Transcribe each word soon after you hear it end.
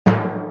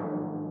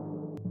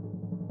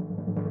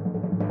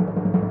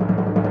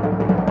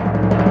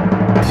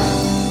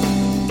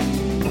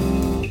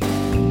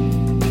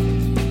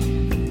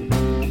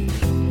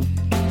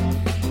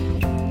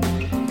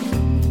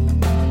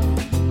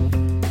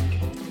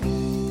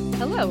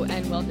Hello,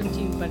 and welcome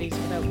to Buddies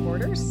Without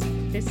Borders.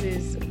 This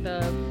is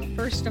the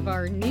first of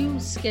our new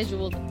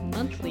scheduled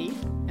monthly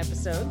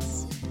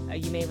episodes.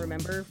 You may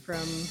remember from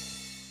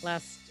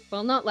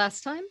not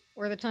last time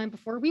or the time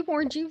before, we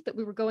warned you that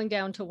we were going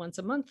down to once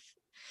a month.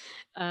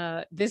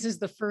 This is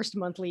the first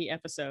monthly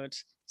episode,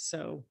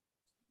 so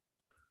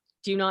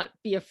do not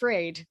be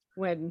afraid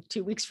when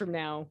 2 weeks from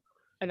now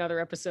another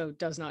episode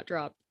does not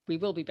drop. We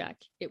will be back.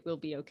 It will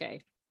be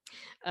okay.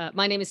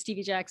 My name is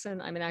Stevie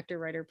Jackson. I'm an actor,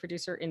 writer,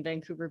 producer in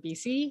Vancouver,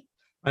 BC.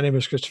 My name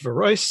is Christopher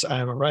Royce.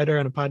 I'm a writer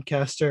and a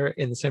podcaster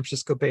in the San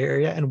Francisco Bay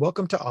Area, and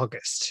welcome to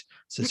August.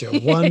 This is your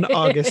one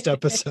August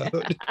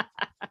episode.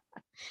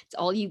 It's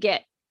all you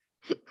get.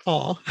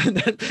 Aw,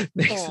 that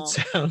makes it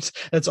sound,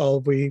 that's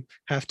all we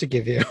have to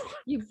give you.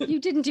 You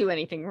didn't do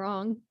anything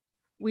wrong.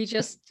 We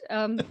just,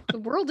 the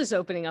world is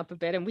opening up a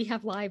bit and we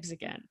have lives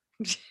again.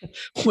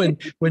 When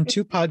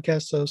two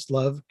podcast hosts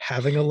love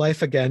having a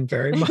life again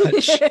very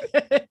much.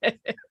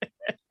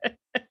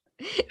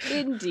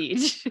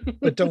 Indeed.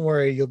 But don't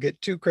worry, you'll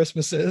get 2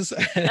 Christmases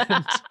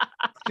and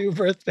 2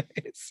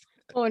 birthdays.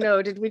 Oh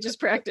no, did we just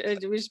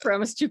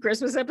promise 2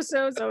 Christmas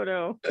episodes? Oh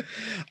no.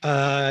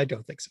 I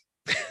don't think so.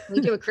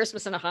 We do a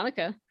Christmas and a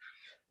Hanukkah.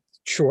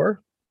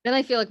 Sure. Then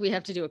I feel like we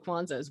have to do a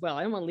Kwanzaa as well.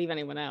 I don't want to leave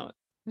anyone out.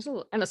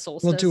 And a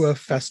solstice. We'll do a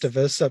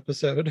Festivus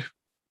episode.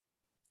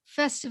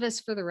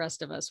 Festivus for the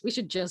rest of us. We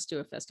should just do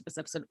a Festivus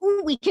episode.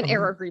 Ooh, we can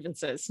air our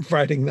grievances.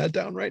 Writing that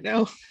down right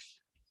now.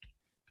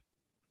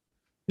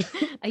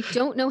 I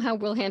don't know how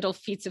we'll handle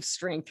feats of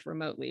strength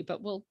remotely,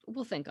 but we'll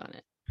think on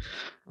it.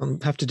 I'll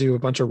have to do a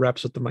bunch of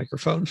reps with the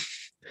microphone.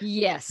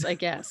 Yes, I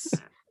guess.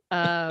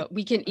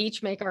 We can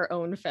each make our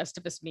own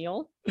Festivus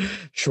meal.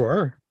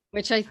 Sure.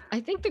 Which I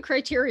think the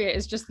criteria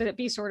is just that it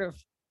be sort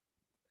of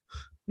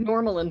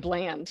normal and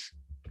bland.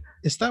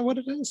 Is that what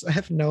it is? I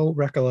have no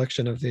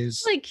recollection of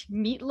these. Like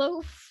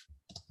meatloaf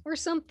or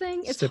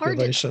something. It's hard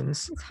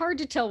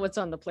to tell what's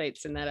on the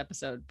plates in that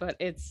episode, but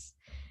it's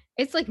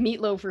like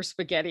meatloaf or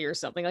spaghetti or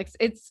something. Like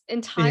it's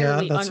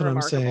entirely that's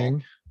unremarkable. What I'm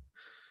saying.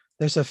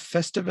 There's a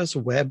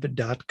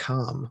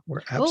festivusweb.com.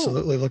 We're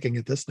absolutely looking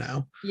at this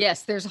now.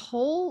 Yes, there's a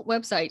whole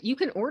website. You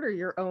can order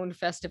your own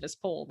Festivus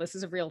poll. This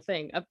is a real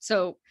thing.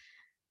 So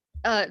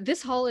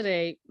this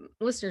holiday,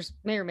 listeners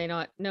may or may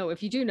not know.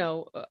 If you do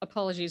know,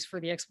 apologies for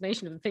the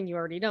explanation of the thing you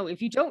already know.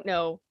 If you don't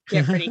know,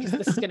 get ready because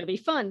this is going to be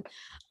fun.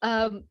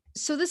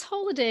 So this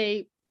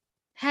holiday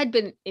had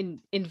been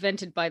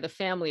invented by the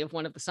family of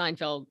one of the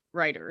Seinfeld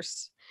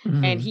writers,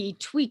 and he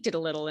tweaked it a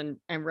little and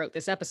wrote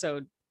this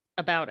episode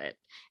about it.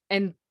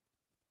 And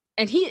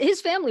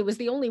his family was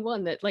the only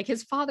one that, like,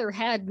 his father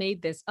had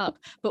made this up.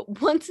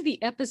 But once the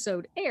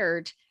episode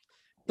aired,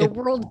 the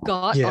world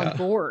got on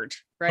board,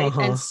 right?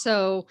 And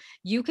so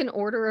you can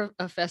order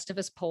a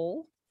Festivus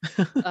poll.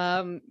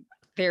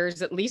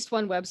 There's at least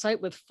one website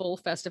with full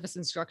Festivus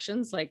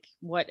instructions, like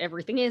what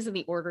everything is and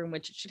the order in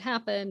which it should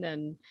happen.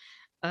 And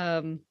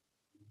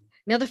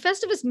now the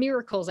Festivus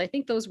miracles, I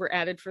think those were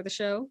added for the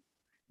show.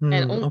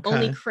 And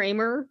only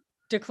Kramer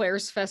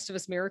declares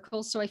Festivus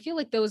miracles. So I feel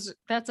like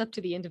that's up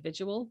to the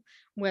individual,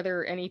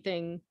 whether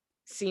anything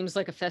seems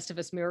like a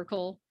Festivus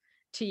miracle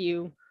to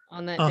you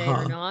on that day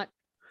or not.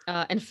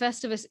 And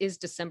Festivus is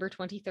December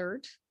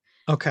 23rd.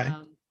 Okay.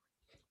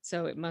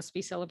 So it must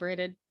be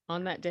celebrated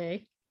on that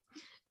day.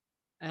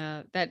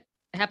 That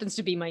happens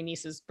to be my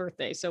niece's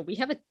birthday. So we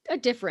have a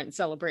different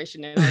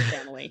celebration in our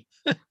family.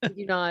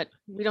 We don't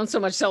so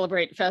much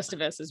celebrate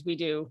Festivus as we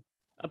do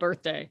a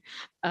birthday.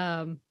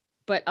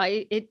 But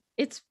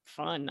it's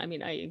fun. I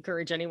mean, I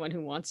encourage anyone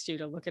who wants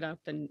to look it up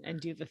and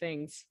do the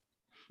things.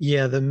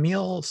 Yeah, the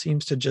meal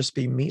seems to just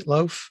be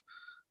meatloaf.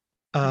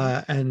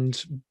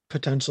 And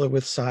potentially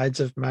with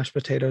sides of mashed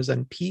potatoes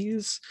and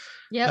peas.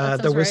 Yeah,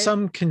 there was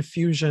some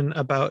confusion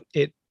about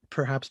it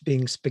perhaps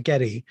being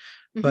spaghetti,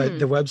 but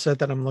the website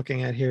that I'm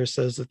looking at here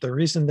says that the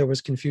reason there was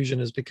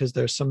confusion is because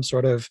there's some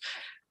sort of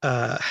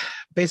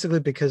basically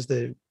because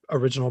the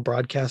original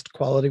broadcast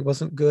quality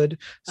wasn't good.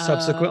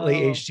 Subsequently,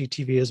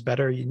 HGTV is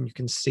better. You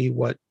can see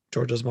what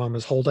Georgia's mom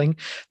is holding.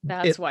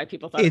 That's why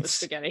people thought it was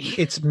spaghetti.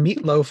 It's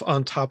meatloaf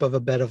on top of a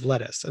bed of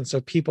lettuce. And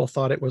so people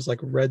thought it was like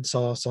red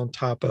sauce on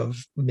top of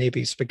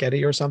maybe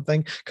spaghetti or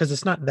something, because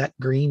it's not that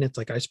green. It's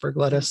like iceberg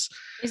lettuce.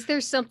 Is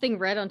there something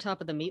red on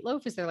top of the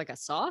meatloaf? Is there like a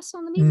sauce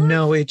on the meatloaf?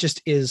 No, it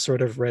just is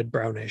sort of red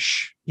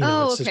brownish.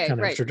 It's just kind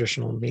of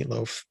traditional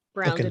meatloaf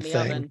browned looking in the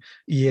thing. oven.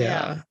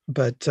 Yeah.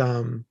 But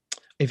a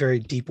very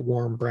deep,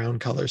 warm brown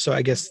color. So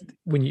I guess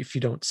if you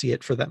don't see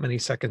it for that many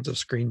seconds of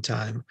screen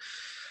time.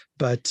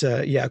 But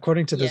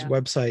according to this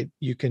website,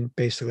 you can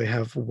basically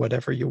have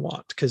whatever you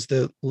want, because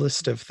the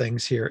list of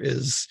things here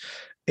is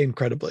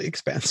incredibly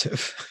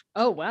expansive.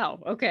 Oh, wow.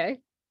 Okay.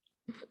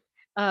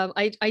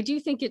 I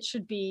do think it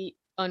should be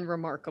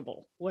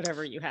unremarkable,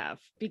 whatever you have,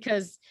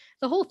 because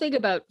the whole thing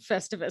about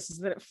Festivus is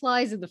that it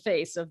flies in the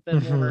face of the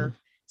more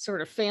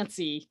sort of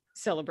fancy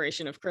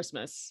celebration of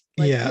Christmas.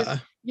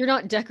 You're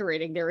not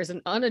decorating. There is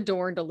an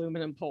unadorned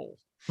aluminum pole.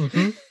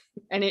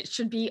 And it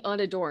should be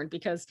unadorned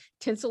because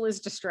tinsel is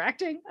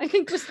distracting, I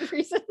think was the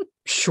reason.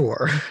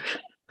 Sure.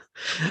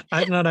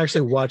 I've not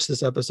actually watched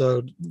this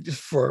episode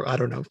for, I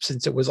don't know,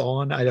 since it was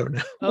on. I don't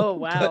know. Oh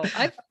wow.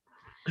 But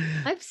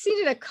I've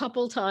seen it a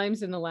couple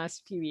times in the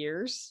last few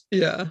years,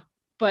 yeah.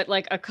 but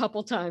like a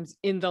couple times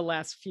in the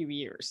last few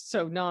years.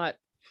 So not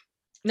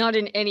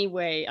in any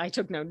way. I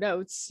took no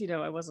notes,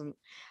 I wasn't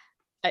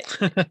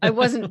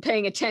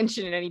paying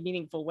attention in any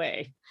meaningful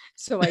way.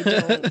 So I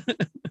don't,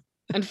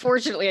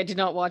 unfortunately, I did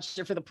not watch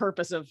it for the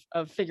purpose of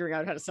figuring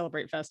out how to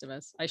celebrate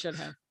Festivus. I should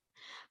have.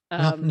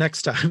 Well,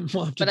 next time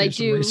we'll have to but do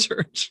some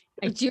research.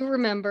 I do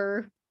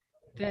remember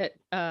that,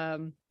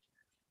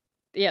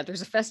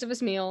 there's a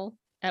Festivus meal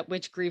at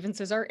which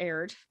grievances are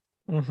aired.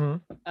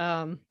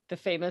 The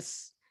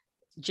famous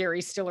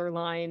Jerry Stiller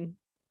line,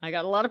 "I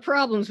got a lot of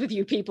problems with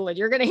you people and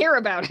you're going to hear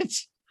about it."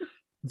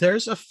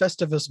 There's a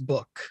Festivus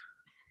book.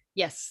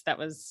 Yes, that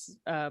was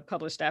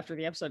published after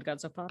the episode got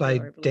so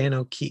popular. By Dan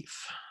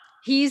O'Keefe.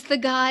 He's the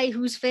guy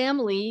whose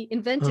family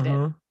invented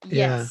it.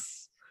 Yes.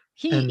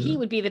 Yeah. He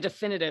would be the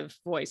definitive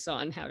voice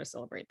on how to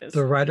celebrate this.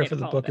 The writer for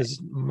the book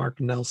is Mark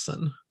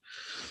Nelson.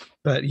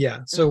 But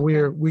yeah, so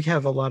we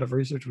have a lot of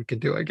research we can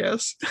do, I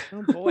guess.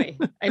 Oh boy.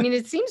 I mean,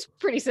 it seems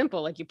pretty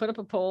simple. Like you put up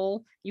a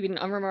poll, you eat an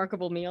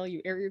unremarkable meal,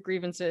 you air your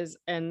grievances,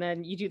 and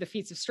then you do the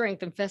feats of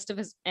strength. And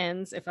Festivus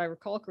ends, if I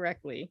recall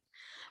correctly,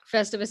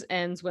 Festivus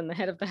ends when the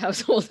head of the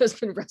household has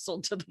been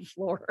wrestled to the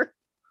floor.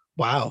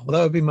 Wow. Well,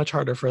 that would be much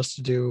harder for us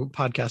to do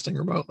podcasting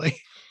remotely.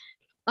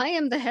 I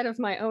am the head of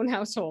my own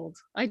household.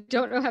 I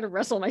don't know how to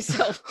wrestle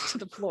myself to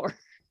the floor.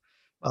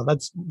 Well,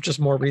 that's just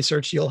more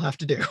research you'll have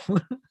to do.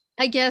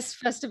 I guess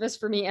Festivus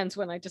for me ends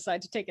when I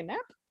decide to take a nap.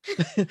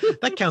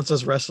 That counts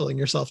as wrestling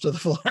yourself to the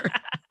floor.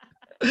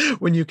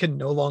 When you can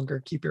no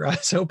longer keep your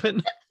eyes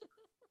open.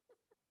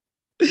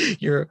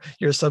 Your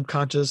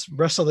subconscious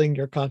wrestling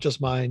your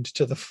conscious mind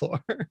to the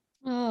floor.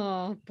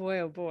 Oh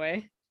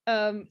boy.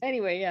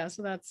 Anyway, yeah,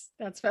 so that's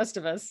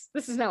Festivus.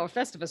 This is now a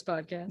Festivus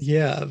podcast.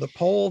 Yeah, the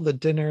poll, the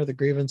dinner, the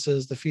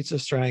grievances, the feats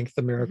of strength,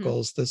 the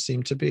miracles, this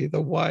seem to be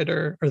the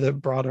wider or the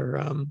broader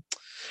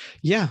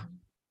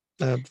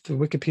the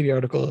Wikipedia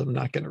article I'm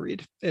not going to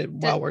read it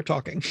while we're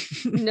talking.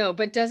 No,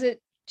 but does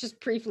it just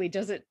briefly,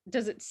 does it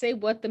say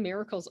what the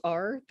miracles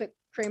are that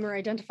Kramer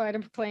identified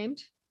and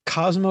proclaimed?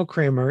 Cosmo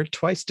Kramer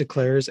twice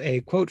declares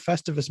a, quote,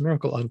 Festivus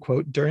miracle,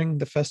 unquote, during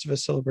the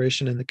Festivus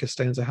celebration in the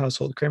Costanza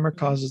household. Kramer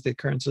causes the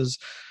occurrences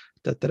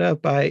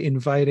by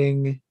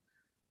inviting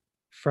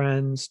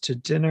friends to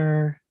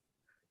dinner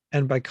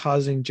and by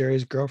causing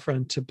Jerry's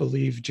girlfriend to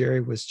believe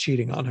Jerry was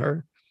cheating on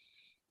her.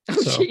 Oh,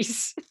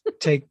 jeez.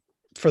 Take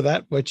for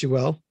that what you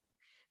will.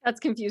 That's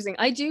confusing.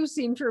 I do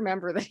seem to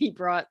remember that he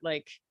brought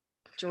like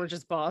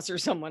George's boss or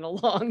someone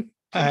along.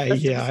 I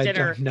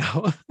don't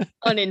know.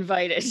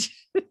 Uninvited.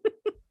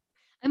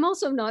 I'm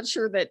also not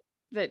sure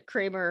that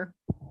Kramer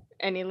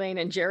and Elaine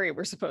and Jerry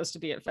were supposed to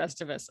be at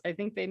Festivus. I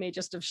think they may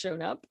just have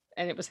shown up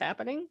and it was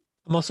happening.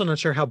 I'm also not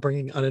sure how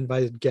bringing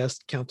uninvited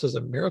guests counts as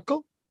a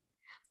miracle.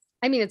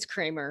 I mean, it's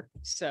Kramer,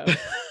 so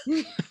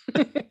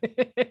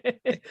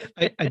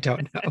I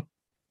don't know.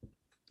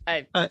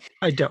 I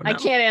don't know. I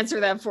can't answer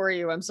that for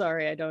you. I'm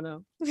sorry. I don't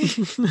know.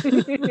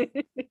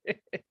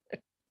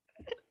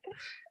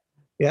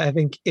 Yeah, I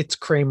think it's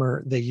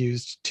Kramer they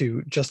used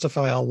to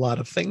justify a lot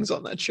of things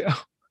on that show.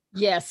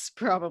 Yes,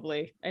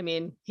 probably. I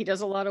mean, he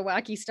does a lot of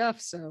wacky stuff,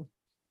 so.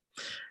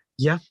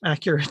 Yeah,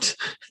 accurate.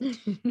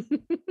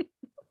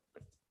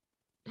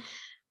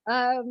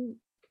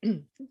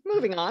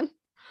 Moving on.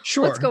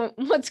 Sure.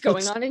 What's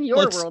going on in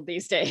your world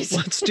these days?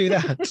 Let's do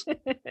that.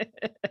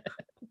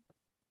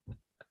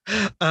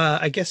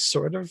 I guess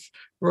sort of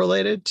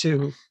related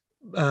to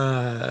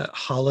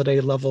holiday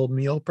level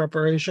meal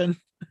preparation.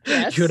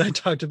 Yes. You and I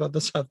talked about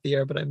this off the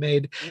air, but I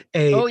made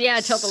tell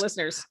the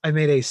listeners. I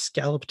made a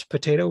scalloped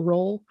potato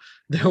roll.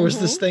 There was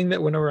this thing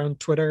that went around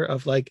Twitter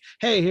of like,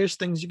 hey, here's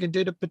things you can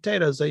do to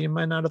potatoes that you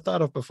might not have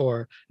thought of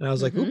before. And I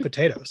was like, ooh,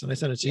 potatoes. And I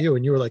sent it to you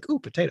and you were like, ooh,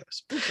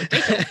 potatoes.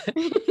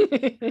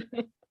 I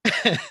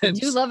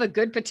do love a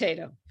good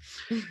potato.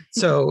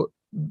 So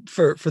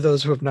for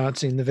those who have not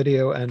seen the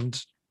video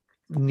and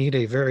need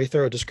a very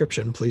thorough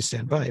description, please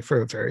stand by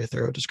for a very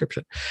thorough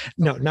description.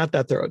 No, not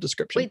that thorough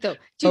description. Wait, though,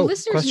 do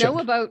listeners know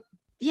about,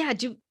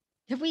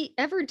 have we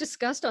ever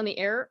discussed on the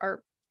air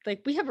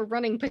we have a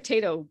running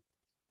potato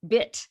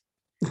bit?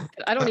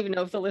 I don't even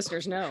know if the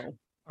listeners know.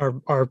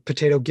 Our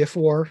potato GIF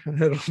war. I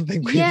don't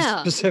think we've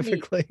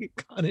specifically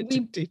gone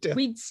into detail.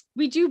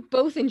 We do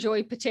both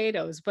enjoy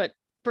potatoes, but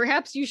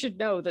perhaps you should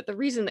know that the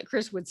reason that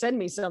Chris would send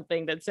me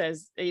something that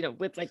says,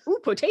 with like, ooh,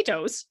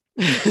 potatoes,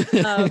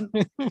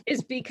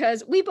 is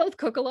because we both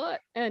cook a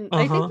lot. And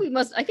I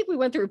think we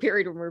went through a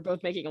period when we were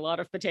both making a lot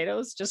of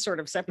potatoes, just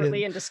sort of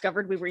separately, and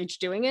discovered we were each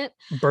doing it.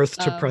 Birth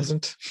to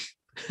present.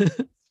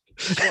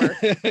 Sure.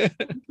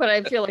 But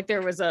I feel like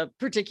there was a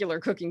particular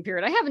cooking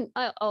period.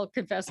 I'll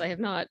confess, I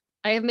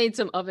have made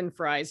some oven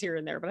fries here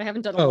and there, but I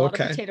haven't done a lot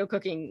of potato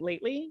cooking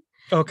lately.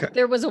 Okay.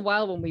 There was a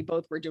while when we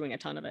both were doing a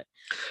ton of it.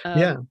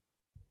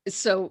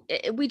 So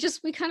we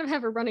kind of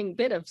have a running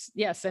bit of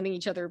sending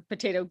each other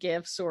potato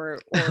gifts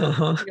or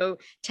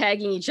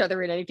tagging each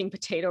other in anything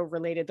potato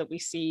related that we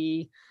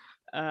see.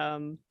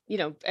 And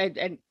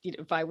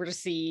if I were to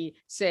see,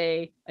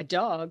 say, a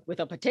dog with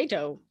a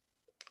potato,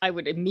 I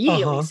would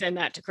immediately Uh-huh. send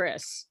that to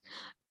Chris,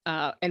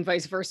 and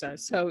vice versa.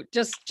 So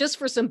just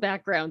for some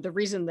background, the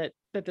reason that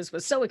this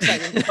was so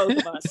exciting to both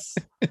of us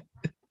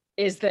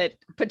is that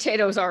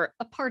potatoes are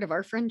a part of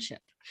our friendship.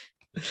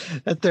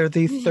 That they're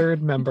the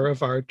third member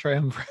of our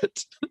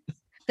triumvirate.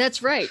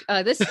 That's right.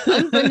 This,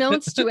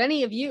 unbeknownst to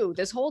any of you,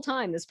 this whole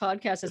time, this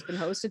podcast has been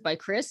hosted by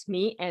Chris,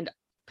 me, and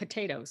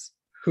potatoes.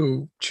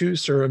 Who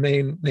choose to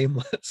remain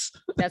nameless.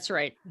 That's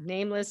right.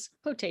 Nameless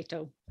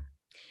potato.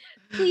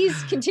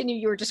 Please continue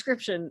your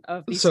description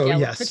of the So,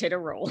 scalloped yes, potato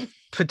roll.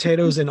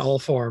 potatoes in all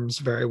forms,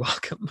 very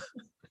welcome.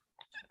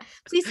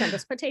 Please send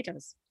us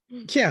potatoes.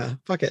 Yeah,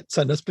 fuck it.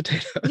 Send us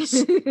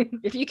potatoes.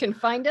 If you can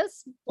find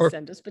us, Or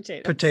send us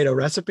potatoes. Potato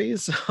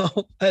recipes.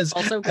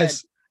 Also good.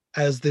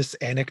 As this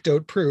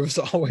anecdote proves,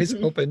 always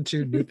open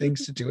to new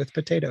things to do with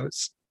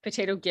potatoes.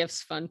 Potato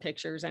gifts, fun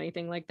pictures,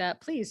 anything like that.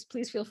 Please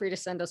feel free to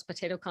send us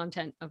potato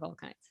content of all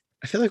kinds.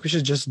 I feel like we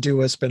should just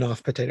do a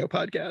spin-off potato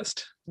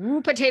podcast.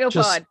 Ooh, potato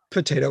Just pod.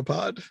 Potato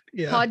pod.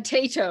 Yeah.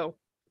 Podtato.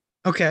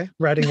 Okay,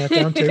 writing that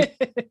down too.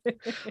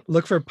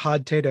 Look for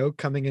Podtato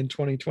coming in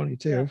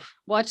 2022. Yeah.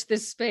 Watch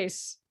this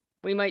space.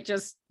 We might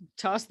just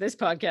toss this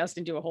podcast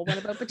and do a whole one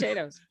about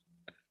potatoes.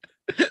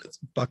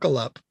 Buckle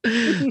up.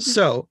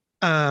 So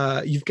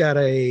you've got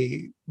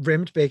a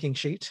rimmed baking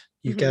sheet.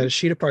 You've got a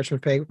sheet of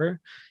parchment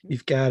paper.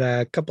 You've got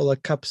a couple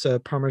of cups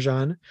of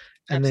Parmesan.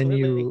 And then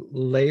you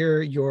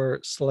layer your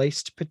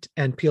sliced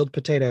and peeled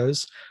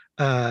potatoes.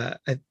 I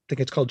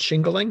think it's called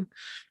shingling,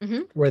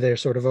 where they're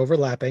sort of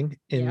overlapping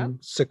in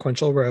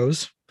sequential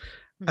rows.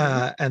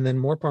 And then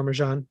more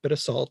Parmesan, bit of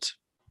salt.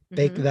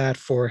 Bake that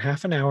for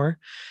half an hour.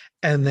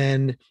 And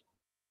then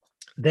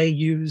they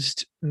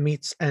used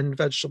meats and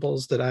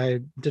vegetables that I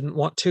didn't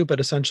want to,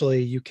 but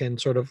essentially you can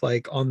sort of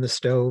like on the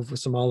stove with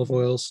some olive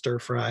oil, stir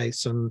fry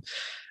some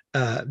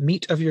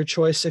meat of your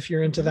choice if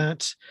you're into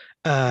that.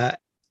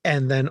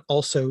 And then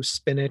also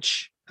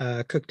spinach,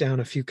 cook down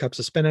a few cups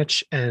of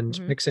spinach and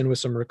mix in with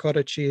some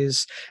ricotta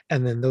cheese.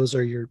 And then those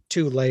are your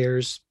 2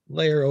 layers.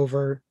 Layer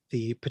over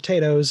the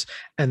potatoes,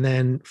 and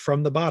then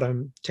from the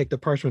bottom, take the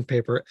parchment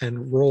paper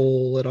and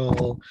roll it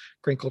all,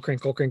 crinkle,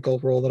 crinkle, crinkle,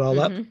 roll it all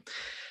up.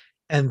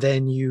 And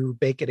then you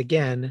bake it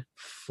again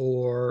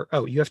for,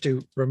 you have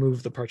to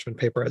remove the parchment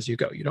paper as you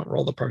go. You don't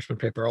roll the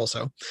parchment paper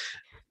also.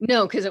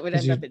 No, because it would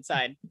end up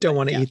inside. Don't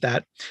want to eat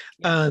that.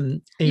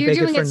 And you bake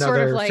it for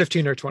another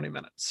 15 or 20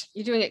 minutes.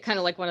 You're doing it kind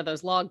of like one of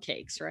those log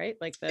cakes, right?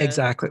 Like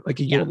exactly, like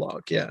a Yule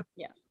log, yeah.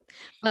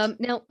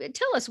 Now,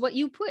 tell us what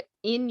you put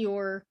in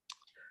your,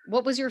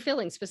 what was your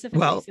filling specifically?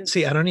 Well,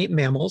 see, I don't eat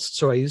mammals,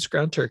 so I use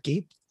ground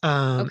turkey.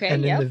 And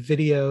in the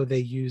video, they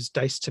use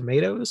diced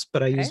tomatoes,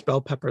 but I used bell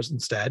peppers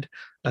instead.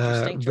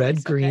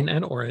 Red, green,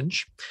 and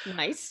orange.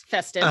 Nice.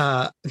 Festive.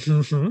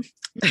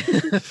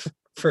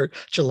 For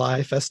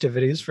July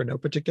festivities for no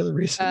particular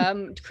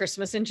reason.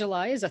 Christmas in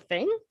July is a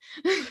thing?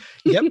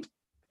 Yep.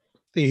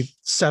 The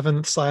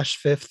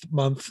 7/5th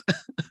month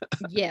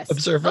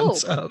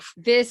observance of.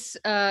 This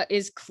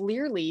is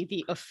clearly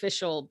the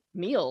official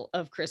meal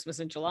of Christmas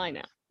in July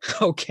now.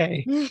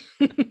 Okay.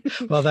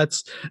 Well,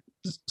 that's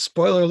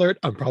spoiler alert.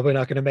 I'm probably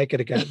not going to make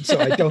it again. So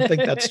I don't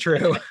think that's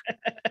true.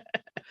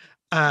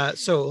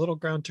 So a little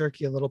ground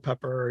turkey, a little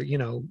pepper,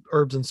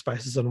 herbs and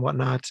spices and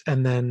whatnot.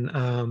 And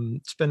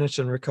then spinach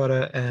and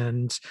ricotta.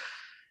 And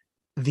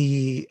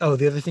the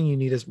other thing you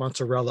need is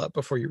mozzarella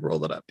before you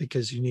roll it up,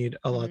 because you need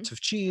a lot of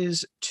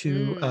cheese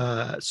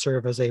to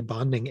serve as a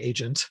bonding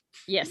agent.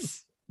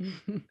 Yes.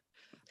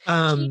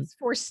 Cheese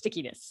for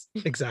stickiness.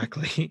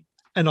 Exactly.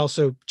 And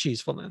also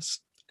cheesefulness.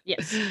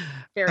 Yes.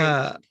 Very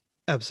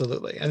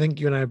absolutely. I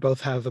think you and I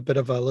both have a bit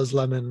of a Liz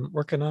Lemon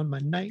working on my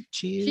night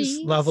cheese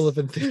level of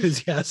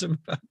enthusiasm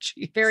about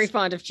cheese. Very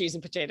fond of cheese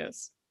and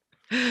potatoes.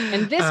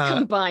 And this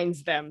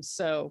combines them,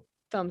 so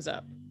thumbs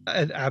up.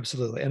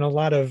 Absolutely. And a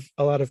lot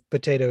of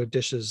potato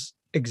dishes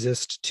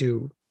exist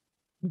to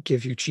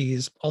give you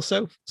cheese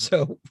also.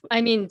 So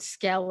I mean,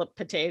 scalloped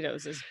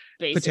potatoes is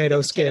basically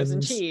potato skins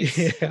and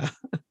cheese. Yeah.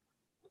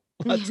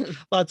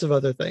 lots of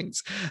other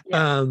things.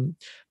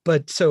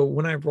 But so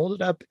when I rolled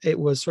it up, it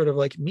was sort of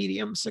like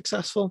medium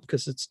successful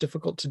because it's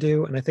difficult to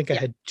do, and I think I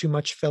had too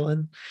much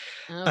fill-in.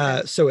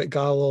 So it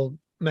got a little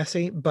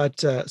messy, but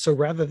so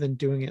rather than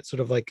doing it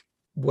sort of like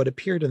what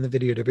appeared in the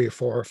video to be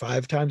 4 or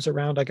 5 times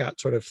around, I got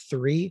sort of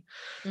 3.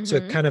 So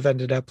it kind of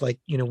ended up like,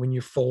 when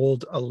you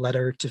fold a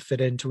letter to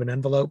fit into an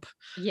envelope.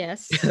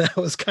 Yes. That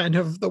was kind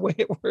of the way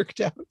it worked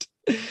out.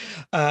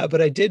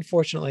 But I did,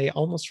 fortunately,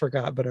 almost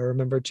forgot, but I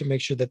remembered to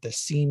make sure that the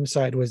seam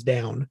side was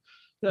down.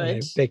 Good.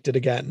 And I baked it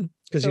again,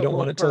 because you don't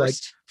want it to like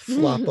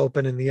flop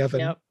open in the oven.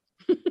 Yep.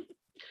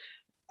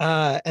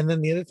 And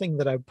then the other thing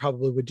that I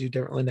probably would do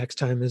differently next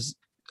time is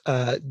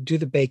do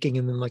the baking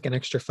and then like an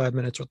extra 5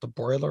 minutes with the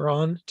broiler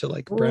on to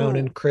like brown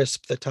and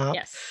crisp the top,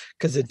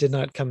 because it did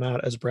not come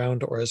out as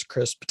browned or as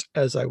crisped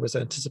as I was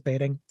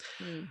anticipating.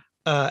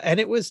 And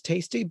it was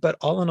tasty, but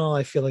all in all,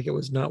 I feel like it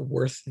was not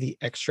worth the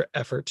extra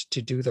effort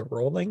to do the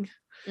rolling.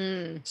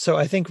 Mm, So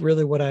I think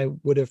really what I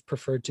would have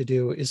preferred to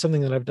do is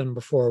something that I've done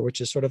before,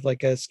 which is sort of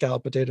like a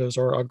scalloped potatoes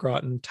or au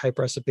gratin type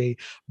recipe,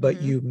 but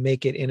mhm. you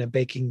make it in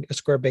a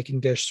square baking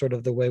dish, sort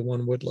of the way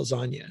one would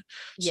lasagna.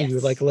 So you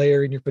like Yes.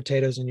 layer in your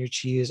potatoes and your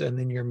cheese, and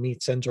then your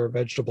meats and or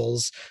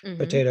vegetables, Hmm.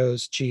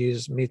 potatoes,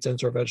 cheese, meats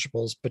and or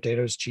vegetables,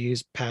 potatoes,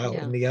 cheese, pow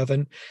in Yeah. the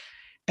oven.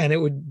 And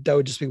that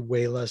would just be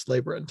way less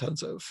labor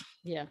intensive.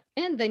 Yeah.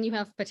 And then you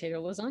have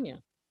potato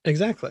lasagna.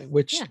 Exactly,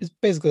 which Yeah. is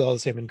basically all the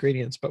same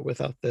ingredients, but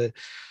without the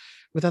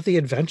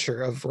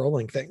adventure of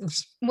rolling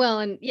things. Well,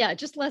 and yeah,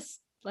 just less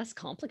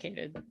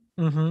complicated.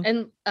 Hmm.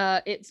 And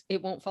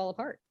it won't fall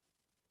apart.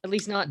 At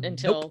least not Nope.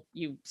 until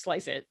you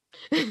slice it.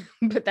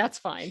 But that's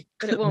fine.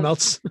 But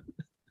melts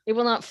it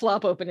will not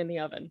flop open in the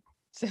oven.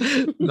 So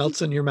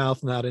melts in your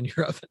mouth, not in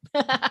your oven.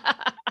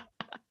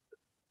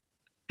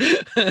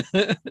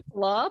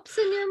 flops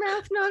in your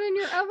mouth, not in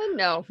your oven?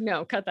 No,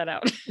 no, cut that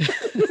out.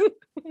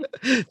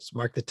 Just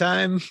mark the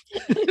time.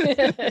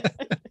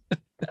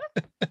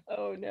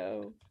 Oh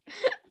no.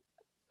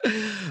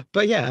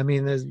 But yeah, I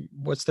mean,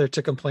 what's there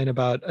to complain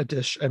about a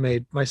dish I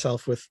made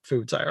myself with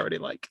foods I already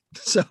like?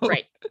 So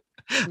Right.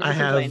 I No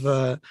have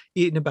complaints.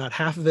 eaten about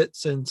half of it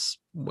since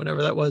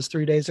whenever that was,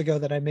 3 days ago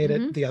that I made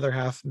it. Hmm. The other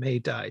half may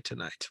die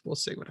tonight. We'll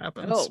see what Oh,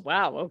 happens.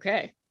 wow.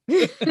 Okay.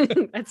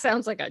 That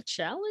sounds like a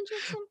challenge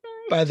of some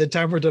By kind. the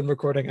time we're done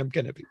recording, I'm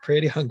going to be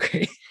pretty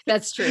hungry.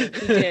 That's true.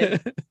 We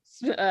did.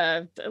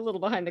 A little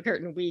behind the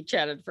curtain, we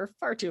chatted for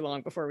far too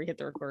long before we hit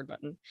the record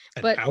button.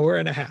 An But hour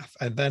and a half,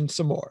 and then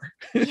some more.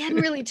 we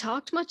hadn't really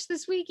talked much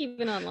this week,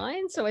 even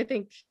online. So I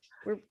think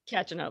we're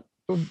catching up.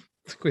 I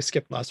think we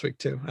skipped last week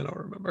too. I don't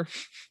remember.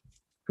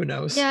 Who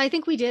knows? Yeah, I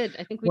think we did.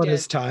 I think we What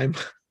is did. time?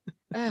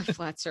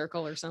 Flat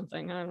circle or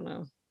something. I don't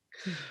know.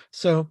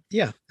 So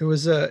yeah, it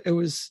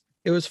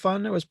was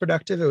fun. It was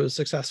productive. It was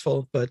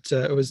successful, but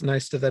it was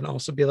nice to then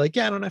also be like,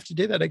 yeah, I don't have to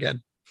do that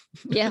again.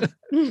 Yeah.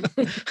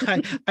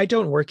 I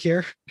don't work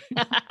here.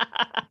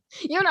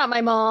 You're not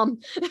my mom.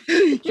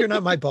 You're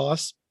not my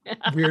boss.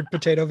 Weird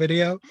potato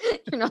video.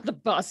 You're not the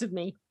boss of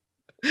me.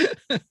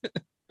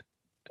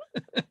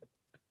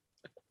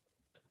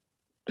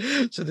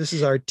 So this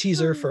is our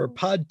teaser for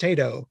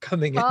Podtato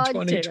coming in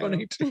Potato.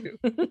 2022.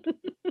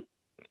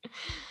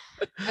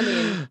 I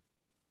mean,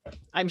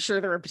 I'm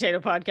sure there are potato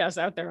podcasts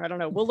out there. I don't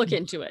know. We'll look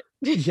into it.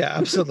 Yeah,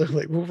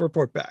 absolutely. We'll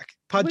report back.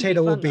 Would be Podtato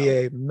will fun, be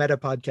though. a meta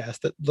podcast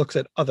that looks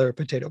at other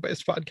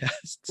potato-based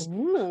podcasts.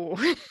 Ooh.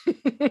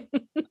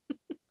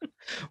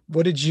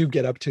 What did you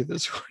get up to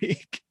this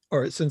week,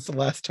 or since the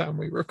last time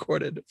we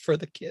recorded for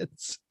the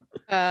kids?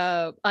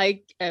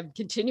 I am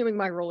continuing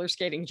my roller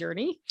skating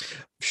journey.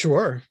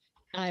 Sure.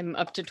 I'm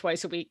up to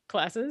twice a week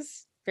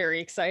classes. Very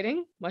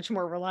exciting. Much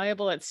more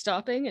reliable at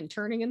stopping and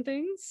turning and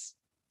things.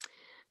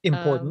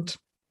 Important.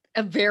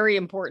 Very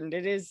important.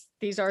 It is.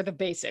 These are the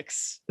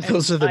basics.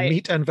 Those are the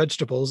meat and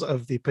vegetables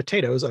of the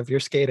potatoes of your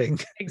skating.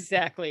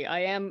 Exactly. I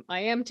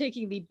am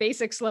taking the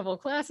basics level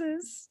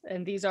classes,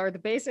 and these are the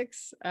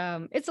basics.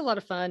 It's a lot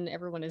of fun.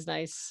 Everyone is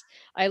nice.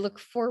 I look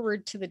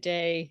forward to the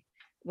day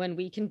when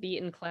we can be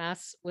in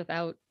class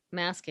without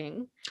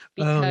masking,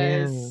 Oh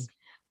yeah. because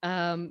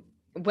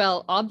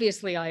well,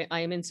 obviously I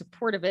am in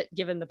support of it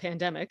given the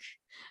pandemic,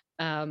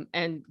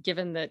 and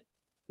given that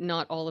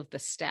not all of the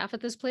staff at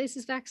this place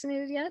is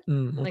vaccinated yet.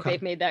 Like, Okay.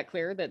 they've made that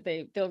clear that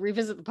they'll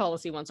revisit the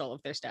policy once all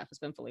of their staff has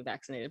been fully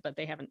vaccinated, but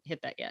they haven't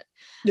hit that yet.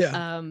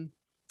 Yeah.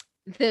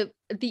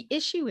 The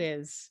issue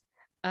is,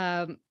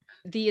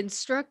 the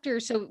instructor.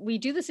 So we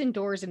do this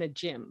indoors in a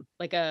gym,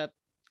 like a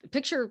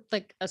picture,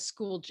 like a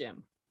school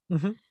gym.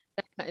 Mhm.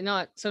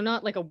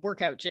 Not like a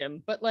workout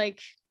gym, but like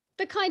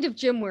the kind of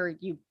gym where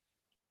you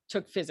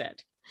took phys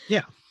ed.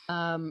 Yeah.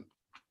 Um,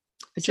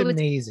 A so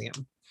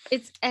gymnasium.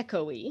 it's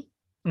echoey,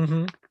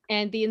 Hmm.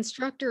 and the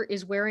instructor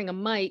is wearing a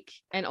mic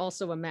and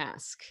also a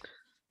mask. Oh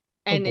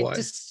And boy.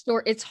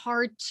 it's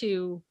hard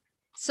to,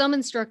 some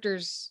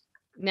instructors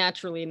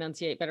naturally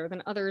enunciate better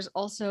than others.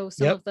 Also,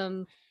 some Yep. of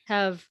them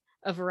have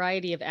a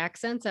variety of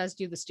accents, as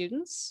do the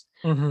students.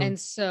 Hmm. And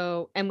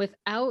so, and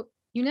without,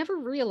 you never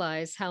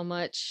realize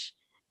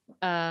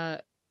uh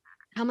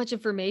how much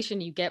information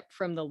you get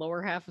from the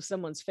lower half of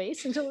someone's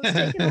face until it's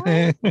taken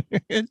away.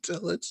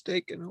 Until it's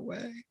taken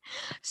away.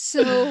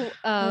 So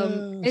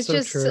it's So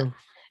just, true.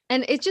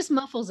 and it just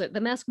muffles it.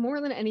 The mask, more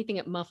than anything,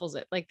 it muffles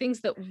it. Like,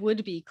 things that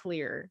would be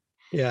clear,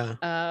 Yeah.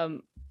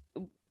 um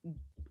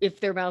if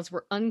their mouths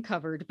were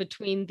uncovered,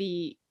 between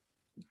the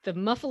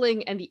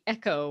muffling and the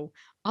echo,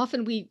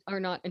 often we are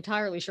not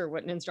entirely sure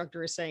what an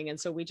instructor is saying, and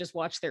so we just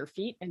watch their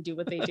feet and do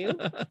what they do.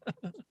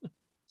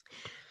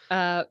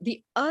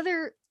 The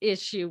other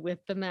issue with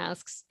the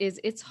masks is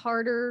it's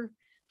harder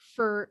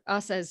for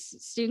us as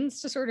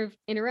students to sort of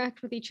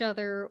interact with each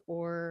other.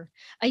 Or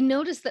I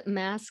noticed that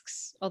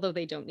masks, although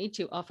they don't need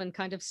to, often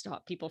kind of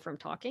stop people from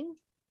talking.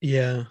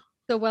 Yeah.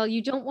 So while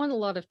you don't want a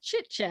lot of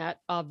chit chat,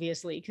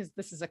 obviously, because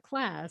this is a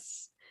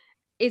class,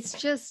 it's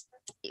just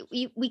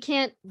we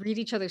can't read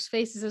each other's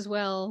faces as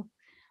well.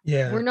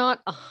 We're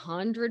not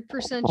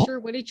 100% sure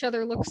what each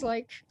other looks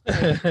like.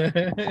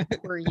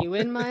 Like, were you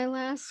in my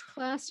last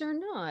class or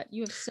not?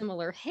 You have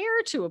similar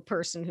hair to a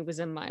person who was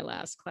in my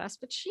last class,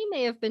 but she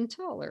may have been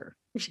taller.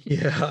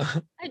 Yeah.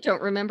 I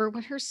don't remember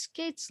what her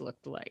skates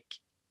looked like.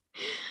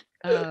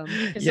 Because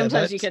Yeah,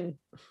 sometimes you that's can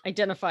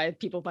identify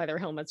people by their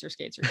helmets or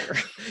skates or whatever.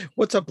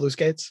 what's up, blue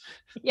skates?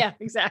 Yeah,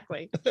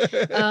 exactly.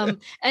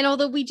 And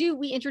although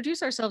we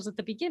introduce ourselves at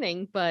the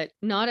beginning, but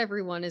not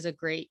everyone is a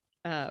great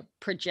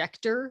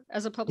projector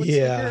as a public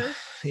Yeah,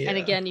 speaker. And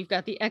yeah. again, you've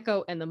got the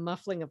echo and the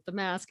muffling of the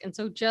mask. And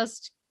so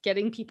just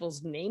getting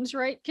people's names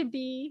right can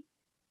be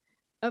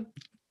a,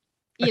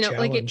 A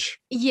like it, challenge.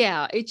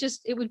 yeah,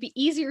 it would be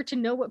easier to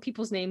know what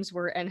people's names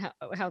were and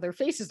how their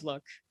faces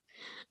look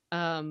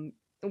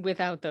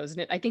without those.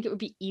 And I think it would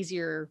be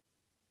easier,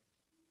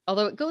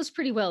 although it goes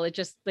pretty well, it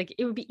just like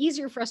it would be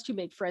easier for us to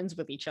make friends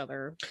with each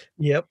other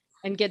Yep.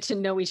 and get to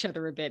know each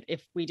other a bit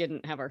if we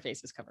didn't have our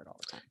faces covered all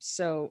the time.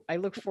 So I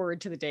look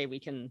forward to the day we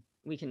can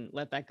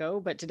let that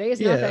go, but today is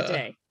not that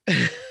Yeah.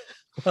 day.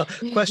 Well,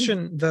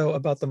 question though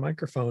about the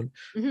microphone.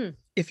 Mhm.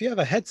 If you have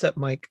a headset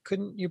mic,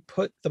 couldn't you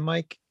put the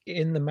mic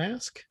in the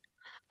mask?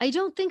 I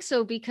don't think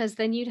so, because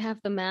then you'd have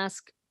the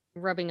mask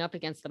rubbing up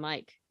against the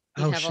mic.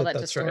 You'd Oh have all shit, that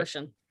that's right.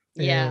 distortion.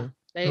 Yeah. Yeah.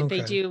 They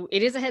Okay. do.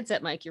 It is a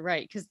headset mic. You're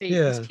right. Because these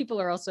Yeah. people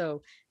are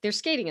also, they're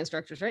skating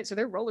instructors, right? So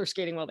they're roller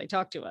skating while they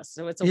talk to us.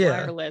 So it's a Yeah.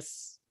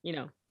 wireless,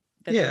 that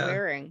they're Yeah.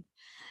 wearing.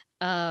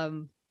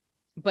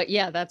 But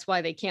yeah, that's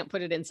why they can't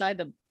put it inside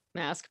the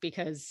mask,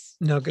 because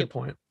No, good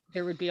point.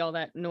 there would be all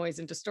that noise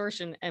and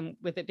distortion. And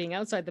with it being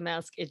outside the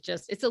mask,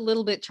 it's a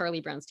little bit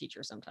Charlie Brown's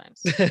teacher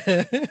sometimes.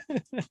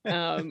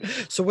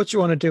 So what you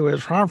want to do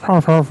is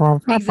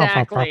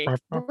Exactly.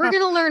 We're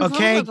gonna learn.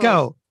 Okay,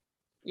 go.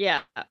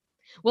 Yeah.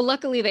 Well,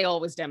 luckily they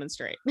always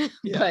demonstrate.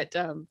 Yeah.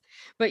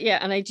 But yeah,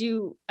 and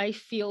I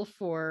feel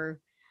for,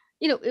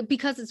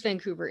 because it's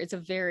Vancouver, it's a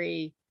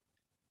very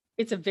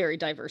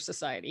diverse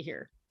society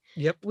here.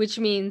 Yep. Which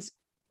means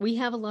we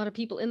have a lot of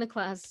people in the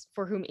class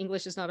for whom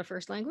English is not a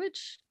first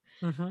language.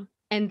 Mm-hmm.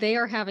 And they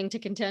are having to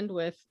contend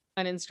with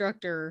an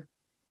instructor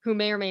who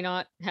may or may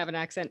not have an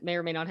accent, may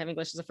or may not have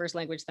English as a first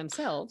language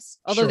themselves.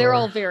 Although they're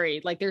all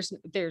very, like,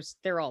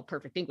 they're all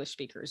perfect English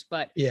speakers,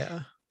 but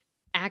yeah,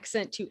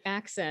 accent to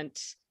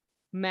accent,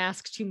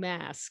 mask to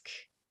mask,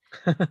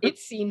 it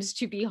seems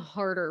to be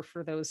harder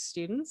for those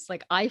students.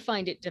 Like, I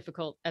find it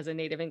difficult as a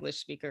native English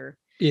speaker.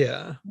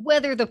 Yeah.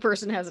 Whether the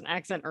person has an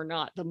accent or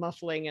not, the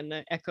muffling and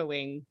the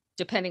echoing,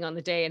 depending on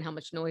the day and how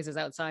much noise is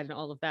outside and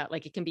all of that,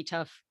 like, it can be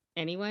tough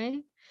anyway.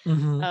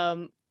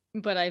 Mm-hmm.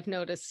 But I've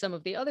noticed some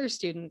of the other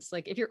students,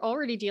 like, if you're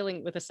already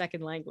dealing with a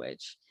second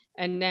language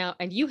and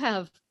you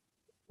have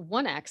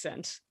one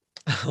accent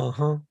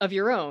of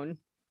your own,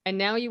 and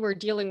now you are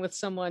dealing with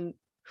someone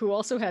who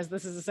also has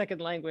this as a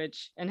second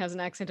language and has an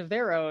accent of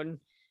their own,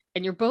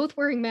 and you're both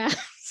wearing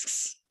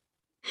masks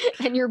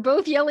and you're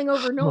both yelling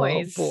over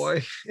noise. Oh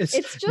boy. It's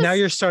just, now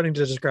you're starting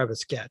to describe a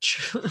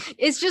sketch.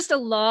 It's just a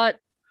lot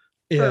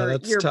for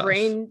your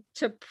brain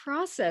to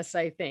process,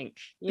 I think,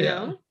 you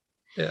know?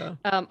 Yeah.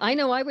 I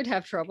know I would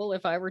have trouble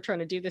if I were trying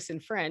to do this in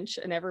French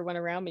and everyone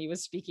around me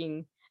was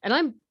speaking, and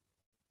I'm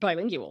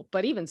bilingual,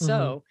 but even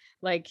so,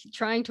 like,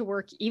 trying to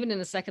work even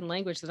in a second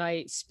language that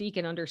I speak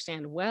and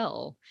understand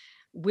well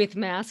with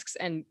masks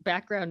and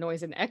background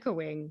noise and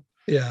echoing.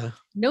 Yeah.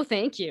 No,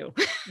 thank you.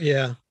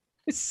 Yeah.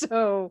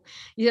 So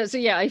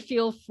yeah, I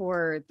feel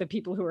for the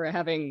people who are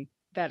having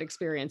that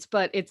experience,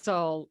 but it's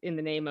all in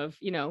the name of,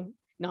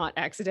 not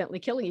accidentally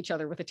killing each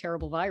other with a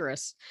terrible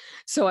virus.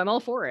 So I'm all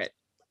for it.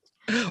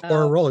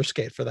 Or a roller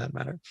skate, for that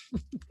matter.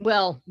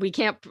 Well, we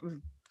can't,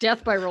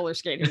 death by roller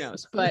skate, who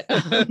knows? But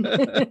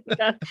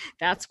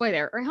that's why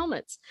there are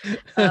helmets.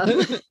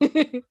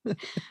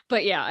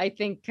 But yeah, I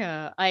think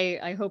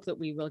I hope that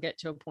we will get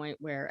to a point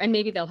where, and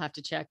maybe they'll have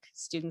to check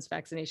students'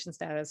 vaccination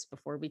status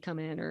before we come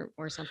in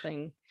or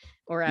something,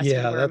 or ask you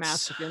to wear a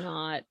mask if you're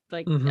not.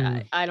 Like,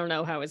 I don't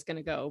know how it's going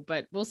to go,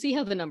 but we'll see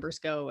how the numbers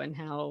go and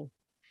how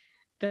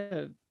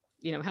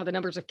how the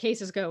numbers of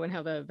cases go and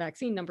how the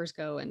vaccine numbers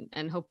go,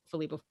 and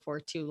hopefully before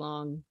too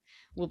long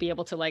we'll be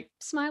able to, like,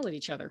 smile at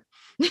each other.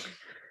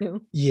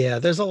 Yeah,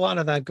 there's a lot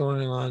of that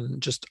going on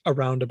just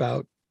around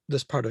about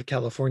this part of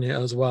California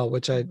as well,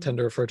 which I tend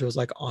to refer to as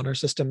like honor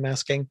system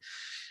masking.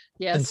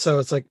 Yes. And so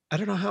it's like, I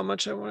don't know how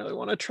much I really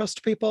want to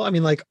trust people. I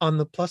mean, like, on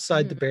the plus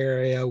side, the Bay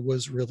Area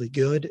was really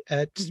good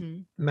at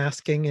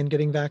masking and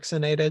getting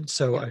vaccinated.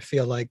 So I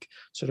feel like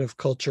sort of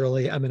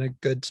culturally, I'm in a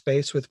good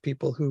space with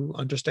people who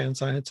understand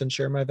science and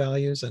share my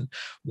values and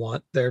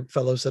want their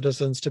fellow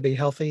citizens to be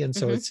healthy. And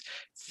so it's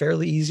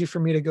fairly easy for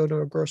me to go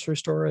to a grocery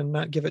store and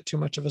not give it too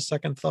much of a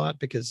second thought,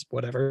 because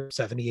whatever,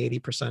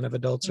 70-80% of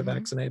adults are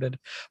vaccinated.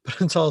 But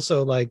it's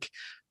also like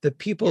the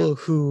people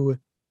who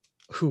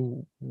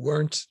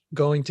weren't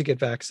going to get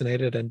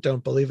vaccinated and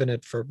don't believe in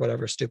it for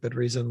whatever stupid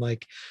reason,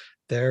 like,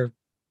 they're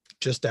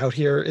just out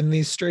here in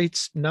these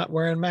streets not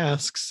wearing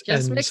masks,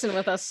 just and mixing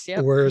with us.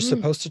 Yeah, we're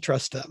supposed to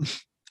trust them.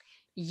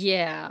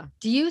 Yeah.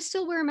 Do you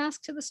still wear a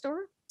mask to the store?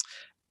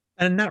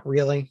 And not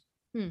really.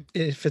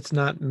 If it's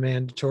not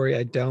mandatory,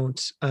 I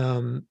don't,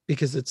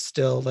 because it's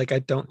still like I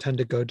don't tend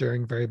to go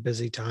during very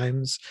busy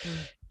times.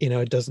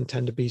 Mm. It doesn't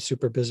tend to be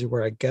super busy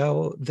where I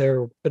go.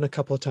 There have been a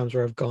couple of times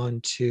where I've gone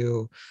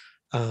to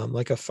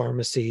like a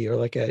pharmacy or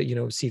like a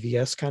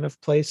CVS kind of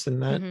place,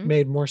 and that Mm-hmm.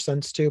 made more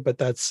sense too. But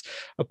that's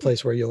a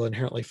place where you'll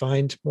inherently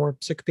find more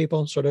sick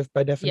people, sort of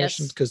by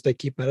definition, Yes, because they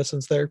keep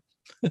medicines there,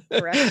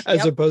 correct. as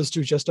Yep. opposed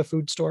to just a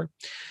food store.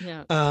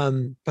 Yeah.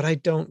 But I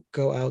don't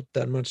go out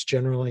that much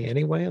generally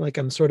anyway. Like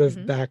I'm sort of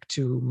Mm-hmm. back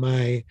to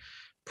my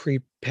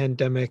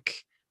pre-pandemic,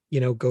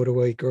 go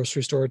to a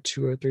grocery store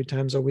 2 or 3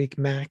 times a week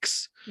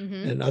max.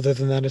 Mm-hmm. And other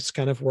than that, it's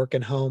kind of work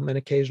and home and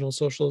occasional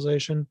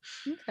socialization.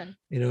 Okay.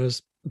 I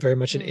was very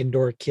much an Mm.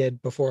 indoor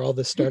kid before all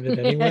this started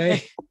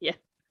anyway. Yeah.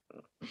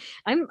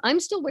 I'm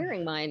still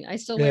wearing mine. I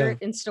still wear Yeah.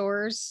 it in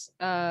stores.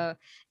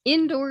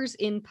 Indoors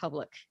in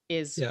public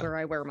is Yeah. where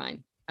I wear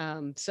mine.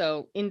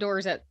 So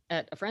indoors at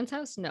a friend's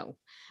house, no.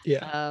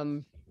 Yeah.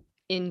 Um,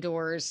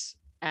 indoors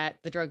at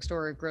the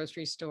drugstore or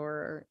grocery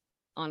store,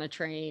 on a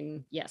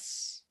train,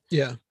 yes.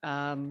 Yeah.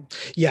 Um,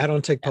 Yeah. I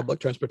don't take yeah. public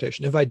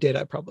transportation. If I did,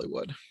 I probably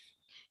would.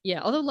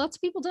 Yeah, although lots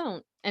of people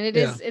don't. And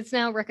Yeah. it's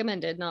now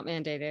recommended, not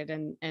mandated.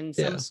 And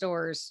some Yeah.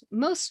 stores,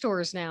 most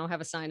stores now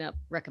have a sign up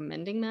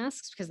recommending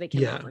masks because they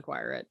Yeah. cannot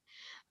require it.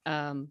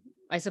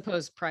 I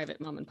suppose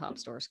private mom and pop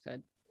stores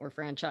could, or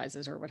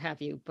franchises or what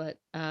have you, but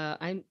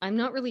I'm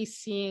not really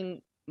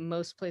seeing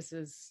most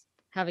places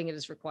having it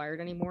as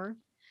required anymore.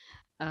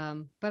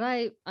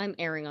 But I'm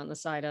erring on the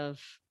side of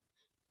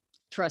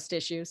trust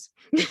issues.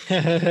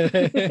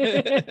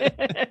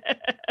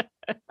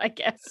 I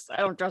guess I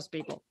don't trust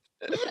people.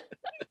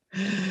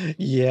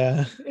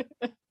 Yeah.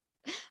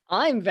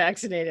 I'm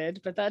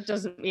vaccinated, but that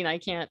doesn't mean I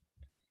can't.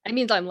 It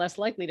means I'm less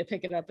likely to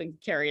pick it up and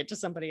carry it to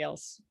somebody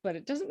else, but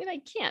it doesn't mean I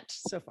can't,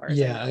 so far as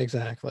I Yeah, know.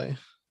 exactly.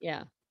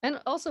 Yeah. And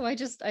also I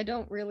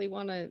don't really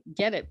want to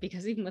get it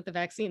because even with the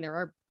vaccine, there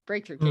are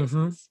breakthrough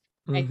Mm-hmm. cases.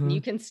 And Mm-hmm. you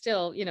can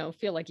still,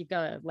 feel like you've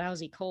got a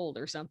lousy cold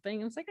or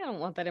something. It's like, I don't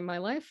want that in my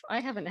life. I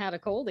haven't had a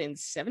cold in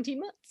 17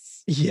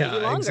 months, maybe Yeah,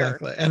 longer.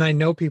 exactly. And I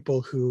know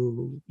people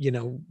who,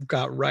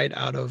 got right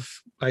out of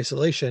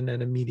isolation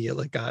and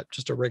immediately got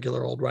just a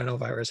regular old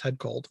rhinovirus head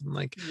cold. I'm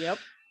like, Yep.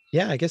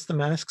 yeah, I guess the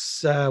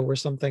masks were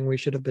something we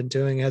should have been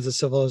doing as a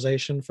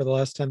civilization for the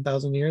last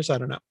 10,000 years. I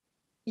don't know.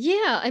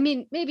 Yeah. I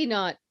mean, maybe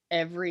not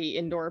every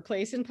indoor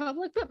place in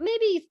public, but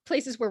maybe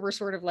places where we're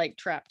sort of like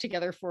trapped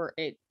together for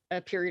a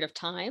period of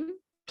time.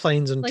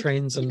 Planes and Like,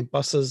 trains and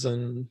buses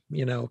and,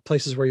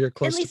 places where you're at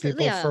close to least,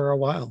 people yeah, for a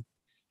while.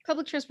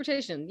 public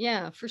transportation.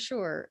 Yeah, for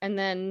sure. And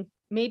then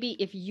maybe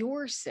if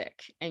you're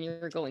sick and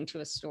you're going to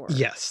a store,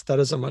 Yes, that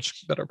is a you,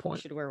 much better you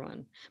point. should wear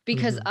one.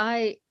 Because Hmm.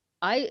 I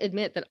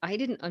admit that I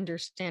didn't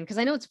understand, because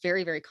I know it's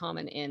very, very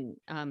common in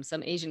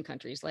some Asian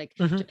countries like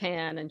Hmm.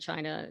 Japan and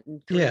China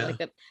and Korea, Yeah. like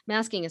that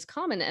masking is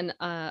common. And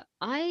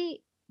I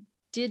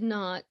did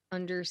not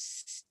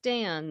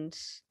understand.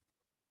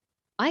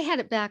 I had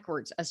it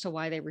backwards as to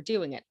why they were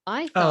doing it.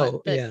 I thought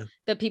Oh, that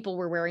yeah. people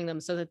were wearing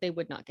them so that they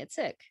would not get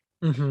sick.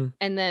 Hmm.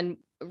 And then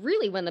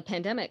really when the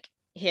pandemic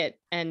hit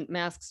and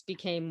masks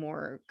became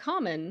more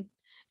common,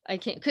 I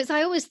can't, because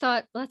I always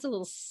thought, well, that's a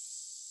little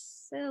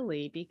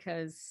silly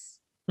because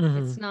Hmm.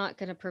 it's not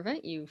going to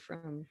prevent you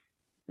from,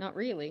 not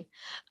really.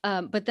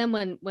 But then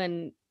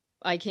when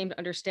I came to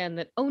understand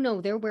that, oh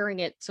no, they're wearing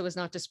it so as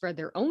not to spread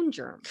their own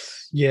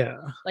germs. Yeah.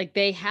 Like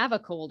they have a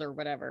cold or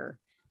whatever.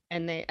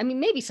 And I mean,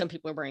 maybe some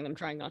people are wearing them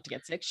trying not to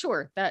get sick.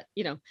 Sure, that,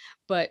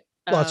 but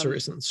Lots of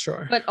reasons,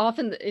 sure.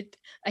 often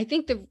I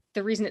think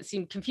the reason it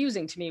seemed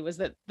confusing to me was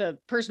that the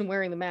person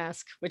wearing the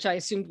mask, which I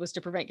assumed was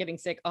to prevent getting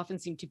sick, often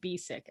seemed to be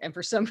sick. And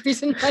for some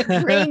reason,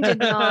 my brain did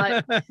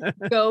not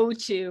go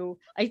to,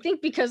 I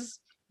think because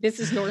this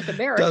is North Does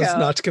America.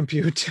 not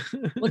compute.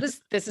 Well,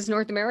 this is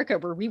North America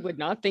where we would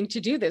not think to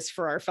do this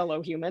for our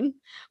fellow human.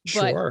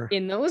 But Sure.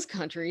 in those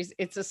countries,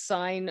 it's a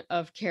sign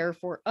of care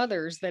for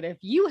others that if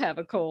you have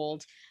a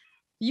cold,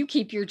 you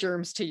keep your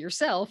germs to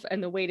yourself.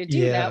 And the way to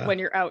do that Yeah. when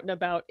you're out and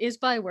about is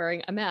by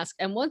wearing a mask.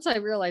 And once I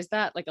realized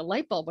that, like a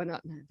light bulb went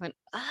out and I went,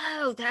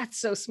 oh, that's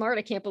so smart.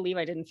 I can't believe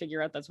I didn't figure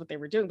out that's what they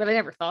were doing, but I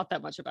never thought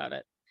that much about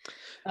it.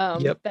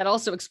 Yep. That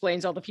also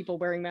explains all the people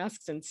wearing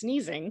masks and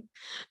sneezing.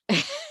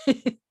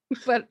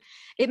 But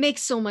it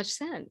makes so much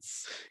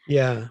sense.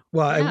 Yeah.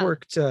 Well, Yeah. I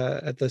worked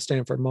at the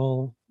Stanford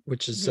Mall,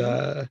 which is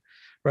Mhm.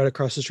 right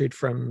across the street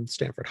from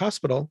Stanford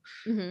Hospital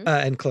Mhm.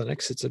 and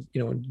clinics. It's a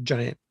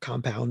giant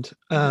compound,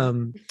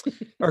 Mhm.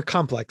 or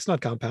complex, not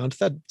compound.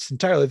 That's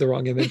entirely the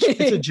wrong image.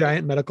 It's a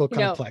giant medical No,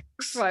 complex.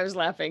 that's why I was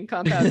laughing.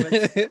 Compound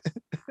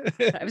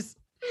was,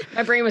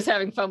 my brain was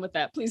having fun with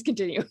that. Please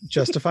continue.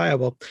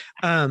 Justifiable.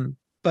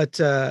 But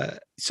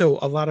so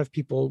a lot of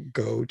people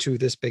go to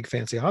this big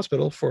fancy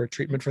hospital for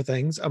treatment for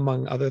things,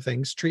 among other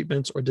things,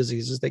 treatments or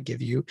diseases that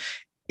give you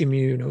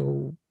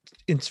immuno.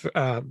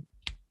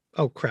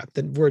 Oh crap!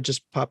 The word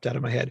just popped out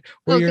of my head.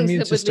 Where your Things immune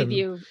that would system leave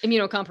you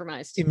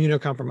immunocompromised.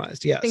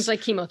 immunocompromised. Yes. Things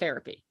like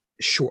chemotherapy,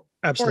 Sure. organ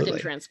Absolutely.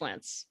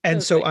 transplants. And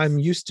Those so things. I'm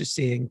used to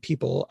seeing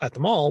people at the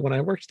mall when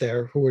I worked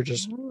there who were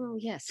just Oh,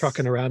 yes.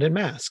 trucking around in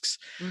masks.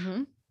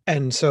 Mhm.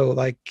 And so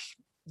like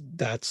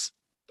that's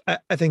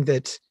I think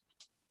that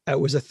it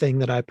was a thing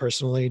that I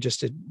personally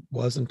just it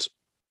wasn't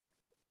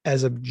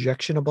as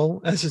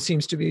objectionable as it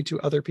seems to be to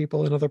other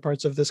people in other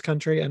parts of this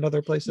country and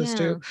other places Yeah.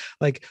 too.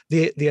 Like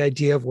the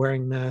idea of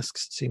wearing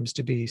masks seems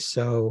to be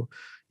so,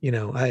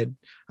 I'd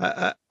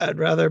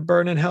rather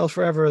burn in hell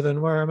forever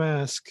than wear a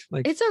mask.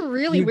 Like, It's a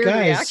really you weird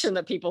guys, reaction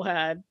that people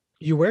had.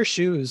 you wear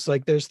shoes.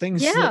 Like, there's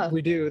things that Yeah.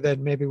 we do that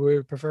maybe we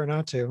would prefer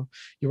not to.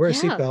 You wear a Yeah.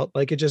 seatbelt.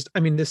 Like, it just, I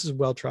mean, this is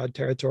well trod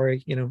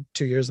territory,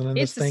 2 years on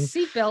this It's a thing.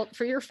 seatbelt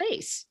for your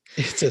face.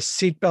 It's a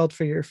seatbelt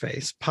for your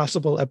face.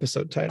 Possible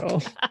episode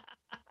title.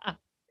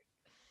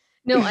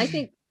 No, I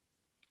think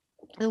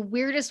the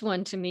weirdest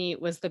one to me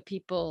was the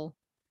people,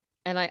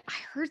 and I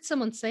heard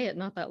someone say it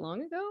not that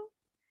long ago,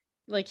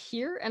 like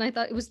here, and I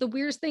thought it was the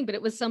weirdest thing, but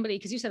it was somebody,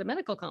 because you said a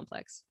medical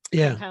complex,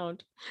 Yeah.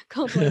 compound,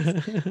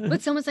 complex,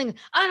 but someone saying,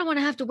 I don't want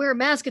to have to wear a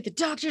mask at the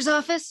doctor's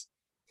office.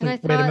 And I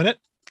Like, thought, wait a minute,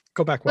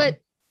 go back one.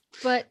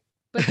 but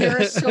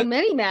there are so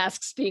many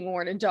masks being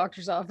worn in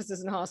doctors' offices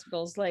and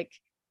hospitals. Like,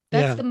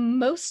 that's Yeah. the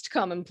most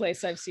common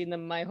place I've seen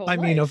them my whole I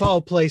life. mean, of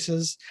all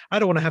places, I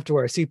don't want to have to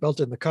wear a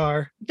seatbelt in the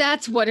car.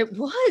 That's what it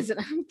was. And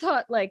I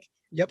thought, like,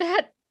 Yep.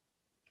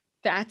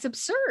 that's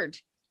absurd.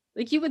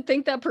 Like, you would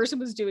think that person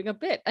was doing a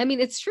bit. I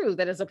mean, it's true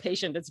that as a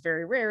patient, it's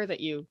very rare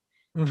that you,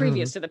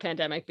 previous to the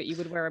pandemic, that you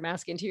would wear a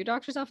mask into your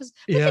doctor's office,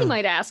 but Yeah. they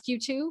might ask you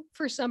to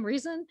for some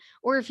reason.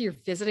 Or if you're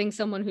visiting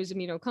someone who's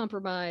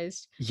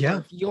immunocompromised, or Yeah.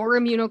 if you're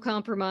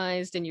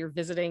immunocompromised and you're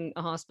visiting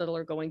a hospital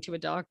or going to a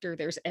doctor,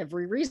 there's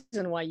every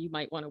reason why you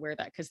might want to wear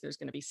that, because there's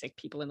going to be sick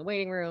people in the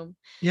waiting room.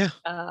 Yeah.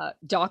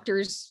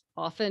 Doctors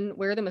often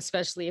wear them,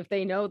 especially if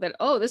they know that,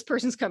 oh, this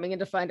person's coming in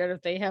to find out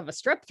if they have a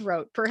strep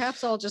throat.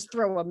 Perhaps I'll just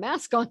throw a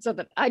mask on so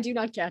that I do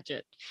not catch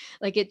it.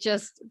 Like, it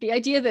just, the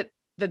idea that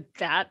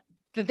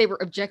they were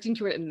objecting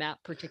to it in that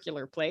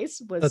particular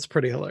place was, That's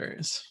pretty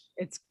hilarious.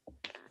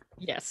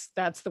 Yes,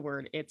 that's the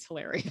word. It's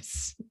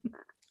hilarious.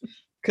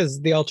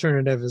 Because the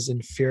alternative is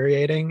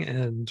infuriating,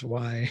 and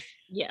why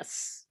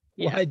Yes.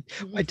 Yeah.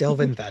 why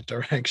delve in that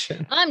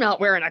direction? I'm not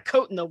wearing a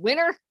coat in the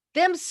winter.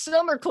 Them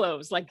summer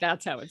clothes. Like,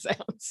 that's how it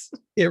sounds.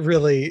 It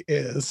really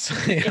is.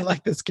 I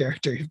like this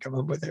character you've come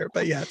up with here,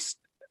 but yes,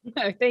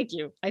 Thank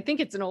you. I think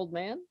it's an old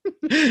man.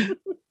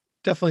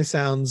 definitely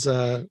sounds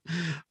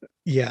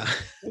yeah.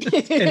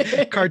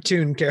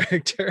 Cartoon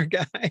character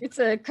guy. It's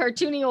a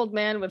cartoony old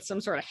man with some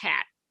sort of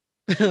hat.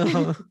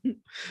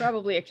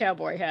 Probably a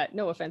cowboy hat.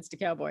 No offense to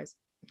cowboys.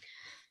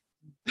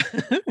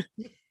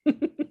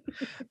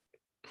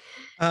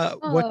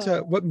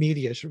 What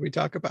media should we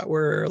talk about?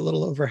 We're a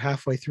little over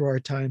halfway through our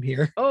time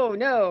here. Oh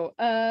no.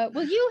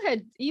 Well,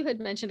 you had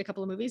mentioned a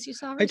couple of movies you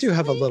saw recently. I do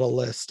have a little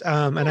list.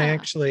 And I Yeah.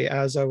 actually,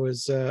 as I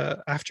was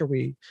after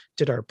we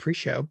did our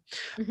pre-show,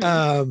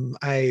 Mhm.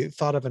 I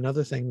thought of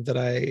another thing that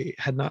I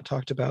had not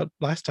talked about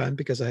last time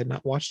because I had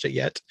not watched it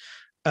yet.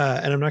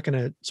 And I'm not going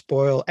to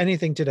spoil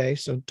anything today,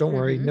 so don't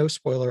worry, Mhm. no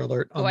spoiler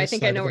alert on Oh, I this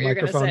think side I of know the what you're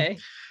gonna microphone.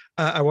 say.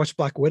 I watched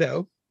Black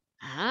Widow.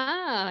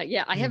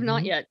 Yeah, I have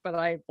not Mhm. yet, but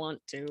I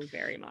want to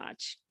very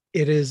much.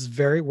 It is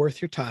very worth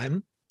your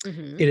time.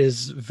 Mhm. It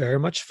is very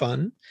much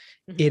fun.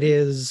 It Mhm.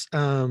 is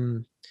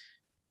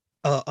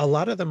a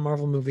lot of the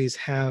Marvel movies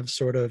have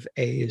sort of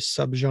a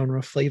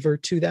subgenre flavor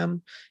to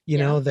them.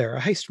 Yeah. They're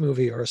a heist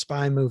movie or a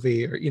spy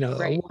movie or,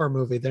 Right. a war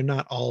movie. They're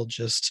not all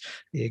just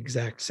the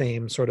exact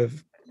same sort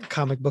of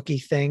comic booky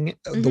thing,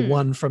 the Mhm.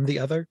 one from the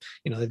other.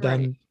 They've Right.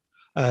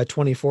 done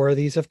 24 of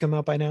these have come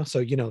out by now.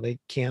 So, they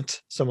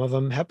can't, some of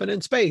them happen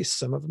in space,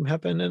 some of them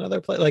happen in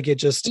other places. Like, it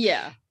just,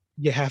 Yeah.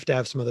 you have to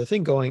have some other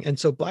thing going. And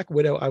so Black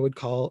Widow, I would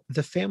call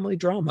the family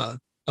drama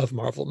of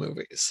Marvel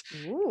movies.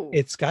 Ooh.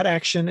 It's got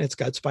action, it's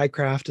got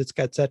spycraft, it's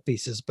got set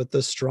pieces, but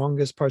the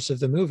strongest parts of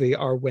the movie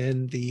are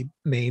when the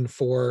main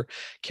four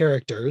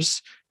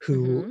characters,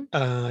 who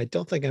I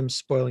don't think I'm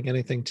spoiling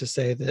anything to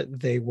say that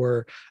they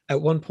were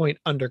at one point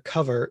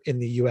undercover in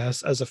the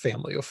US as a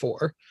family of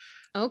four,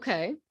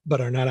 Okay. but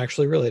are not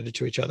actually related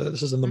to each other.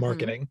 This is in the Mhm.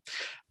 marketing.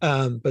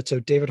 But so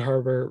David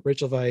Harbour,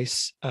 Rachel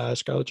Weisz,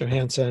 Scarlett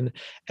Johansson,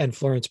 and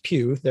Florence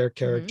Pugh, their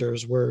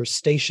characters were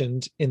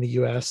stationed in the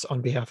US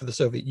on behalf of the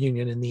Soviet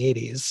Union in the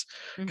 80s,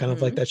 kind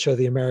of like Mhm. that show,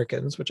 The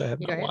Americans, which I have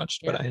not Yeah,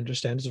 watched, yeah. but I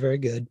understand is very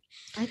good.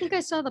 I think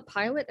I saw the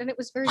pilot and it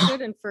was very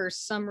good, and for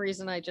some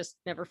reason I just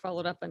never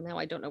followed up, and now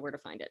I don't know where to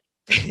find it.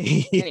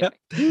 Yep.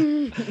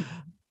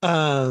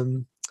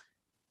 Anyway.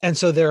 And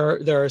so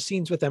there are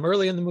scenes with them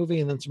early in the movie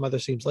and then some other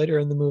scenes later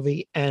in the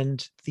movie,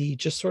 and the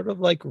just sort of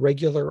like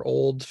regular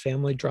old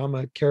family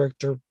drama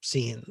character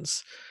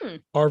scenes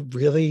are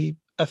really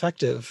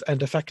effective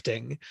and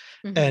affecting.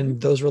 Mhm.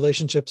 And those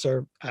relationships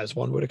are, as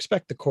one would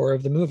expect, the core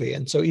of the movie.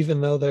 And so even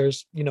though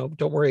there's,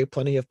 don't worry,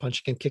 plenty of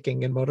punching and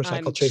kicking and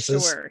motorcycle I'm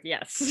chases. sure,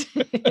 yes.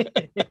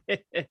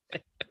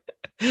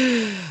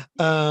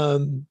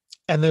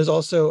 And there's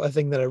also a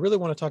thing that I really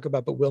want to talk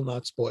about, but will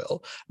not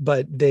spoil.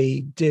 But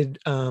they did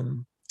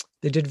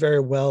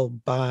very well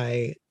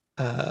by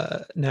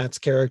Nat's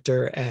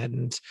character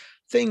and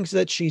things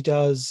that she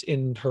does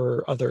in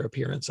her other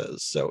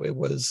appearances. So it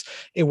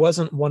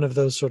wasn't one of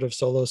those sort of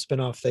solo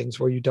spin-off things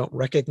where you don't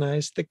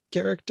recognize the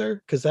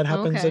character, because that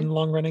happens Okay. in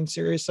long running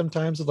series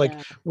sometimes of like,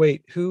 Yeah.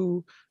 wait,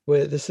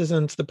 wait, this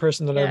isn't the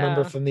person that I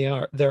remember Yeah. from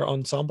their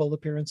ensemble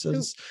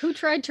appearances. Who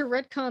tried to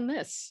retcon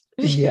this?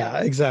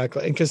 Yeah,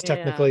 exactly. And because Yeah.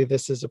 technically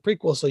this is a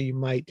prequel, so you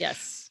might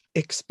Yes.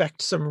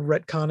 expect some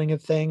retconning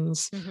of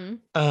things.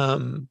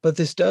 Mm-hmm. But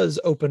this does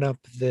open up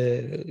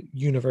the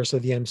universe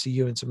of the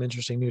MCU in some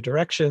interesting new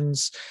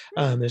directions.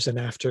 There's an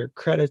after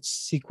credits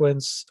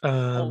sequence,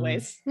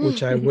 Always.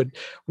 which I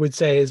would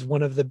say is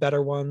one of the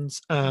better ones.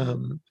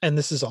 Mhm. And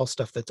this is all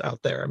stuff that's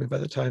out there. I mean, by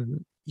the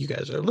time you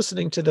guys are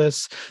listening to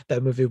this,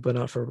 that movie will been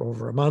out for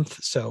over a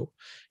month, so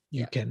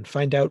you Yeah. can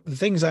find out the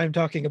things I'm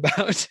talking about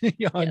on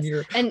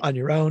Yes. And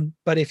your own.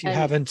 But if you and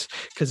haven't,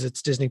 because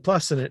it's Disney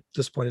Plus and at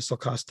this point it still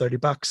costs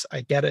 $30,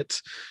 I get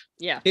it.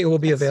 yeah, It will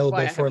be that's why available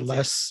I for haven't seen it.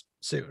 less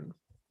soon.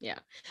 Yeah.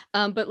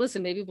 But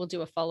listen, maybe we'll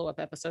do a follow-up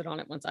episode on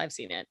it once I've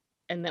seen it.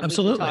 And then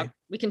Absolutely.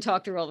 we can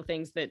talk through all the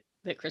things that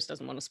Chris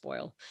doesn't want to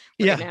spoil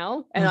right Yeah.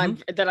 now. And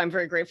I'm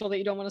very grateful that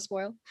you don't want to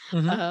spoil.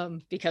 Mm-hmm.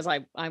 Because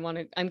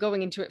I'm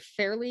going into it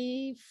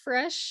fairly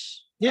fresh,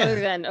 Yeah.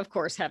 other than of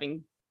course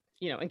having,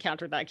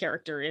 encountered that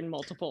character in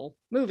multiple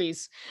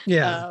movies.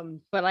 Yeah.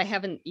 But I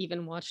haven't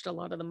even watched a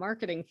lot of the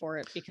marketing for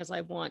it because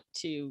I want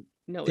to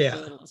know Yeah.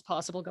 as little as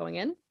possible going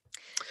in.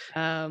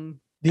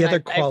 The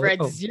other I've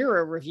read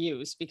zero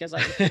reviews because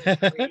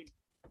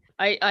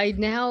I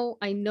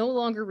no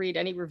longer read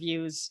any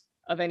reviews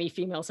of any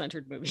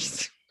female-centered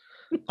movies.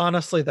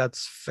 Honestly,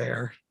 that's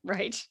fair.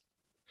 Right.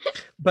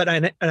 But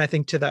I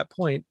think to that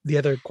point, the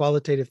other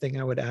qualitative thing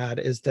I would add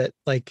is that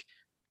like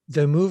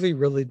the movie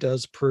really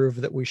does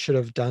prove that we should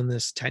have done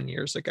this 10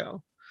 years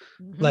ago.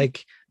 Mm-hmm.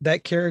 Like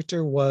that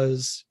character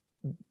was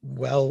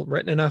well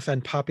written enough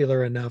and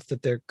popular enough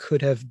that there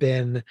could have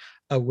been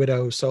a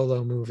Widow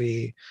solo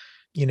movie,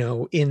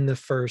 in the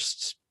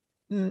first,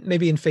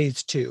 maybe in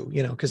phase 2,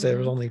 because there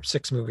was only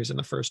 6 movies in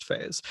the first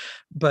phase,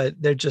 but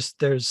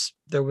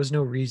there was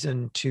no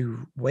reason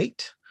to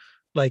wait.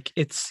 Like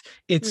it's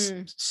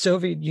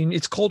Soviet Union,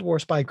 it's Cold War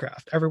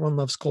spycraft. Everyone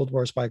loves Cold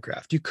War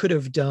spycraft. You could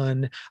have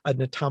done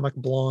an Atomic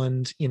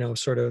Blonde,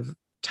 sort of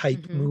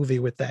type movie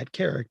with that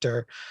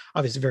character.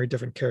 Obviously very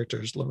different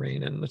characters,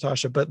 Lorraine and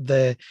Natasha, but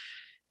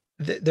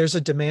there's a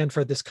demand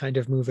for this kind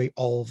of movie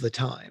all the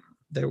time.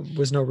 There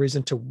was no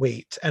reason to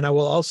wait. And I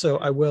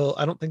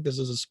don't think this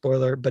is a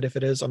spoiler, but if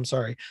it is, I'm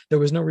sorry. There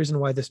was no reason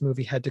why this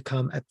movie had to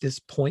come at this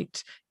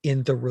point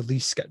in the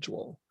release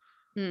schedule.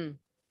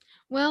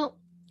 Well,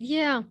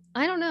 yeah,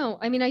 I don't know.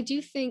 I mean, I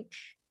do think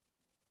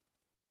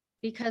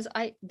because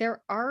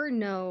there are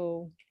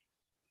no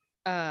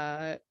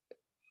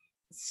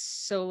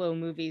solo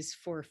movies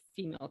for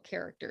female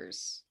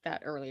characters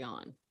that early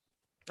on.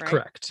 Right?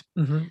 Correct.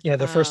 Mm-hmm. Yeah,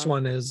 the first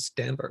one is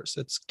Danvers.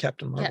 It's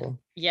Captain Marvel.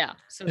 Yeah.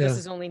 So this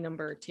is only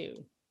number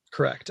 2.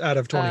 Correct. Out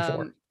of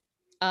 24.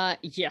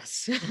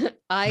 Yes.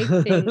 I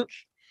think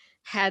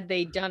had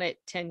they done it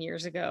 10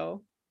 years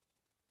ago,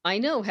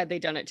 had they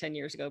done it 10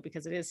 years ago,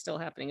 because it is still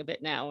happening a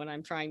bit now, and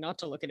I'm trying not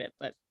to look at it,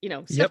 but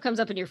stuff comes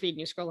up in your feed and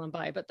you scroll on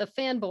by, but the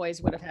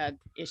fanboys would have had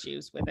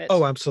issues with it.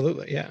 Oh,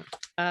 absolutely. Yeah.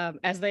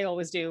 As they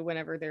always do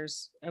whenever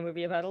there's a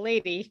movie about a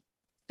lady.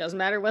 Doesn't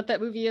matter what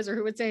that movie is or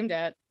who it's aimed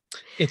at.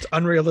 It's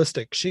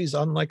unrealistic. She's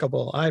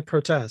unlikable. I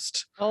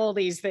protest. All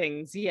these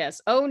things. Yes.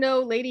 Oh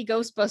no, Lady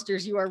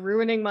Ghostbusters, you are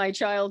ruining my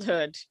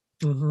childhood.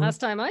 Last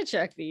time I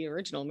checked, the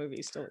original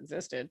movie still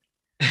existed.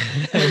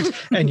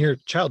 and your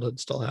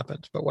childhood still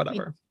happened, but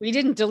whatever. We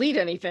didn't delete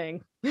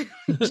anything.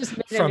 Just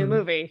made a new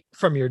movie.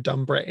 From your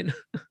dumb brain.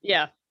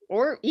 Yeah.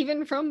 Or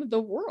even from the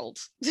world.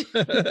 You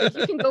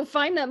can go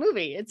find that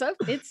movie. It's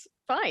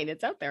fine.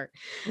 It's out there.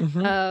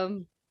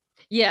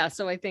 Yeah.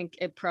 So I think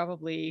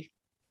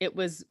it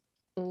was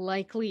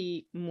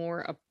likely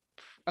more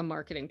a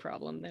marketing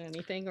problem than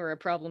anything, or a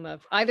problem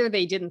of either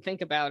they didn't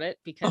think about it,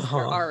 because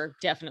there are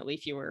definitely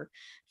fewer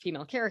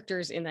female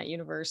characters in that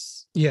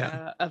universe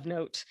of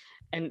note,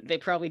 and they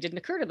probably didn't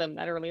occur to them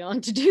that early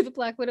on to do the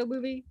Black Widow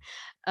movie,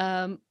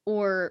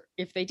 or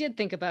if they did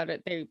think about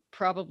it, they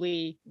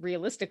probably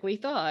realistically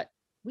thought,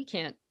 we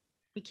can't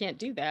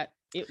do that,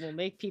 it will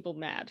make people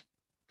mad.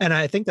 And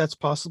I think that's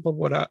possible.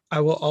 What I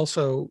will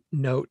also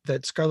note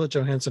that Scarlett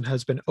Johansson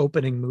has been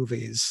opening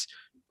movies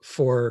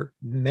for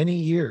many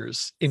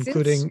years,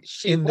 including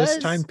in this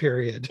time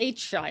period. A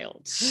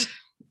child.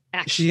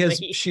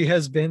 Actually. She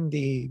has been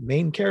the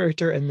main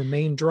character and the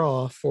main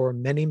draw for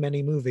many,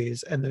 many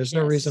movies, and there's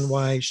no reason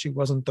why she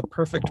wasn't the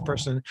perfect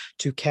person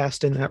to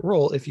cast in that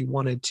role if you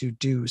wanted to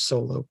do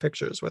solo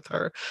pictures with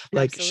her.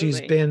 Like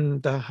she's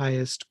been the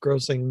highest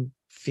grossing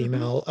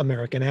female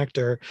American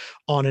actor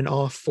on and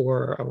off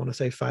for, I want to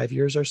say 5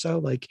 years or so.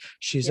 Like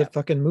she's a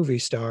fucking movie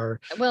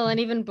star. Well, and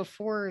even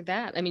before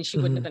that, I mean, she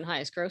wouldn't have been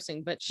highest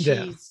grossing, but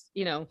she's,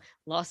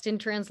 Lost in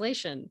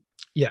Translation.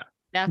 Yeah.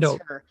 That's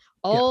her.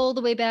 All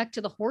the way back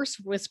to The Horse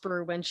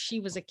Whisperer when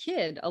she was a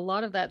kid. A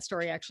lot of that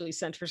story actually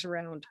centers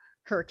around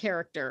her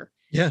character.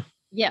 Yeah.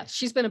 Yeah.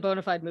 She's been a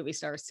bona fide movie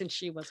star since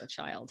she was a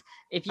child.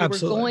 If you were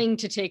going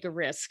to take a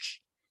risk,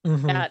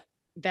 Mhm.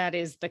 That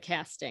is the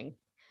casting.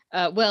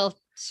 Well,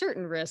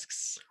 certain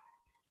risks.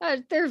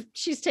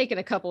 She's taken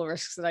a couple of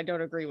risks that I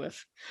don't agree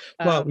with.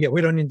 Well, yeah, we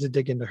don't need to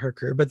dig into her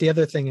career, but the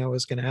other thing I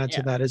was going to add to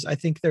Yeah, that is I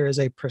think there is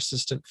a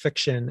persistent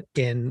fiction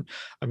in,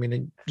 I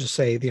mean, just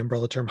say the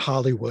umbrella term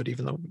Hollywood,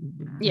 even though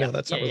yeah,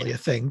 that's yeah, not really yeah. a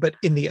thing, but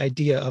in the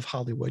idea of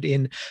Hollywood,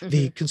 in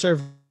the Hmm.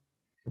 conservative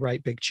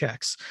write big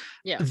checks,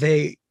 Yeah.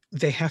 they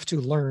have to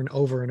learn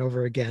over and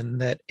over again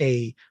that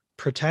a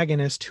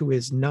protagonist who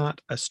is not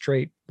a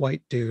straight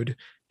white dude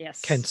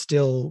can Yes.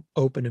 still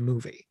open a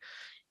movie.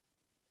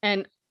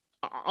 And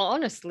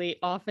honestly,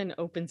 often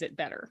opens it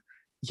better.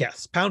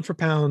 Yes, pound for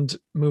pound,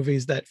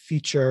 movies that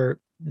feature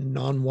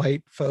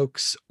non-white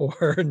folks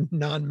or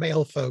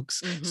non-male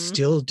folks Hmm.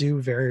 still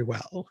do very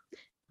well.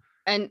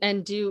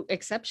 And do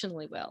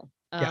exceptionally well.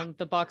 Yeah.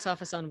 The box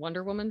office on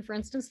Wonder Woman, for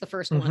instance, the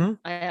first one. Hmm.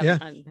 I Yeah.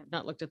 have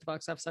not looked at the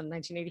box office on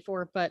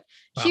 1984, but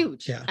Wow.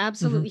 huge, Yeah. Hmm.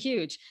 absolutely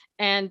huge.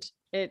 And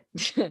it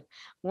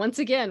once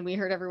again, we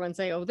heard everyone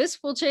say, "Oh,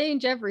 this will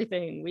change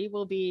everything. We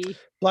will be."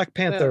 Black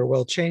Well, Panther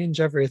will change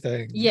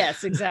everything.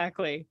 yes,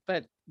 exactly.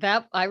 But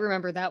that I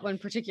remember that one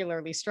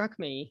particularly struck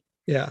me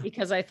Yeah.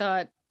 because I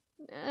thought,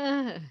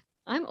 "Uh,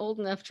 I'm old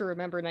enough to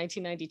remember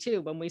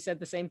 1992 when we said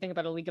the same thing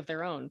about A League of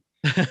Their Own.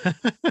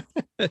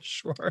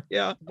 Sure.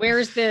 Yeah.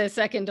 Where's the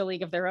second A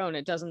League of Their Own?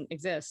 It doesn't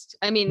exist.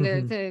 I mean,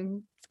 Hmm.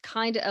 the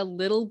kind of a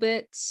little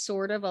bit,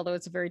 sort of, although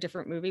it's a very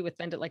different movie with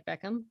Bend It Like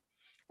Beckham.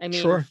 I mean,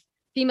 Sure.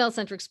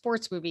 female-centric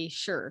sports movie,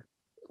 sure,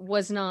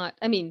 was not.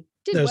 I mean,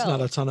 did There's not a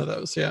well, ton of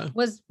those. Yeah.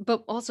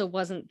 but also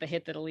wasn't the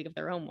hit that A League of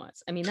Their Own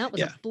was. I mean, that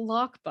was a Yeah.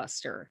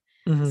 blockbuster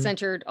Hmm.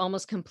 centered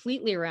almost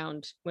completely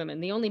around women.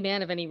 The only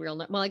man of any real,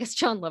 well, I guess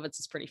John Lovitz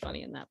is pretty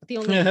funny in that, but the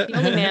only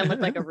man with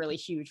like a really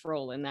huge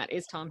role in that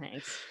is Tom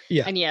Hanks.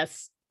 Yeah. And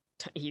yes,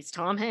 he's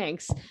Tom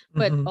Hanks,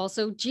 but Hmm.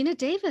 also Gina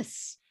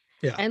Davis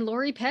Yeah. and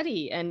Lori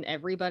Petty and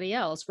everybody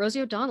else,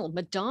 Rosie O'Donnell,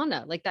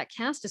 Madonna, like that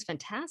cast is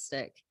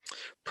fantastic.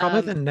 Probably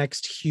Um, the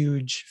next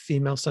huge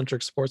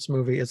female-centric sports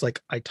movie is like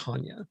I,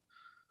 Tonya.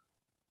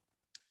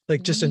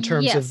 Like just in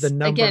terms of the yes,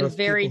 number again, of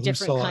very people who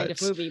different saw kind of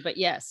it. movie, but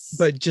yes.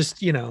 But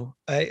just, I But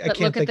can't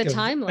look at think the of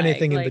time lag,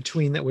 anything in like,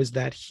 between that was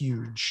that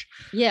huge.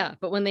 yeah,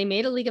 but when they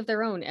made A League of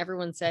Their Own,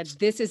 everyone said,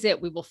 this is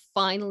it. We will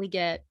finally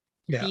get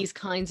Yeah. these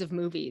kinds of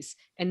movies.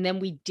 And then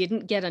we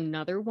didn't get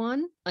another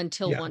one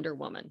until Yeah. Wonder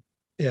Woman.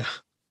 Yeah.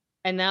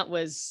 And that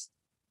was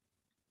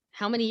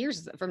how many years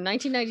is that? From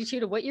 1992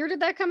 to what year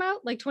did that come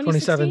out? Like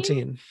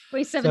 2016?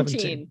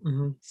 2017. 2017.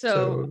 Mhm.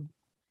 So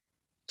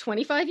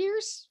 25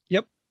 years?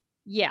 Yep.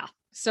 Yeah.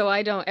 So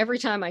I don't, every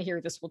time I hear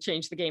this will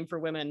change the game for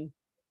women.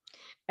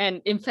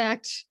 And in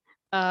fact,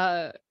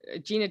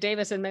 Gina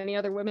Davis and many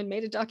other women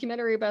made a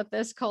documentary about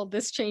this called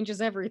This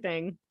Changes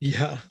Everything,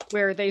 Yeah.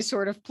 where they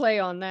sort of play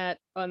on that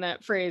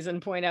phrase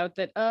and point out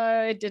that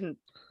it didn't.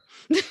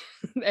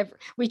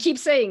 We keep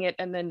saying it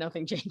and then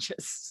nothing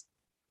changes.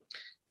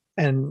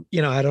 And,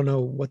 I don't know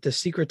what the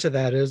secret to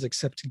that is,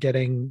 except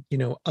getting,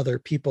 other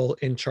people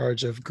in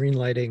charge of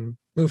greenlighting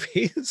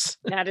movies.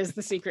 That is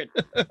the secret.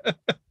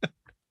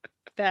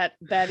 That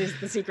is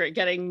the secret,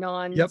 getting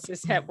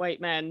non-cis het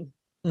white men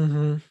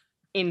Hmm.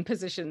 in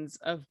positions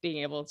of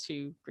being able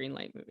to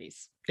greenlight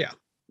movies. Yeah.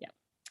 Yeah.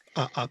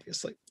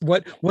 Obviously.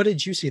 What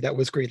did you see that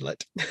was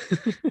greenlit?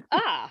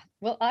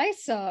 Well, I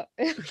saw,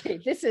 okay,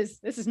 this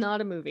is not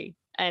a movie.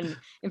 And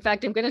in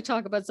fact, I'm going to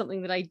talk about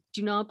something that I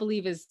do not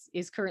believe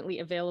is currently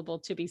available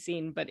to be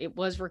seen, but it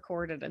was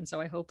recorded, and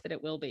so I hope that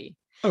it will be.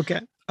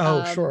 Okay.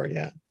 Oh, sure.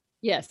 Yeah.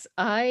 Yes,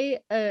 I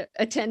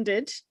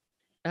attended,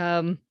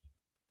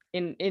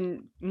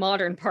 in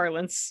modern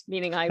parlance,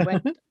 meaning I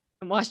went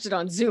and watched it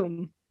on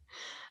Zoom,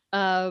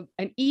 an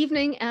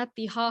evening at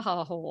the Ha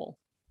Ha Hole.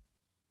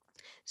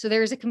 So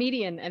there's a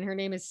comedian, and her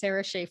name is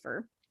Sarah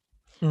Schaefer.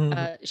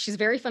 She's a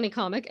very funny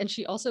comic, and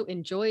she also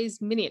enjoys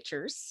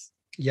miniatures.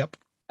 Yep.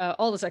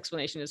 All this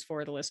explanation is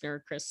for the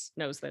listener. Chris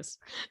knows this.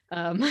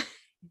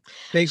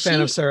 Big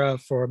fan of Sarah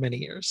for many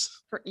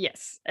years.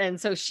 Yes.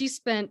 And so she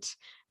spent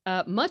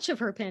much of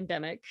her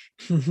pandemic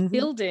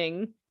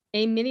building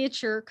a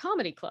miniature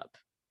comedy club.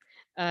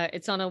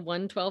 It's on a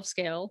 1/12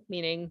 scale,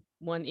 meaning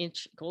 1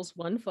 inch equals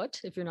 1 foot.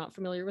 If you're not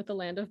familiar with the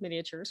land of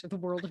miniatures or the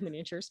world of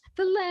miniatures,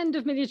 the land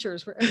of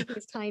miniatures where everything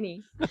is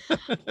tiny.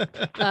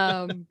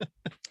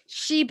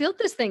 She built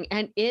this thing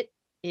and it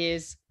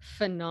is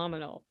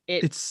phenomenal.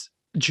 It's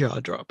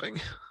jaw-dropping.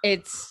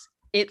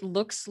 It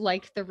looks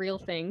like the real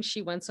thing.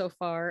 She went so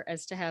far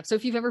as to have, so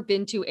if you've ever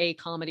been to a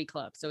comedy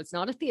club, so it's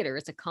not a theater,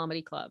 it's a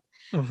comedy club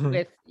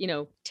with,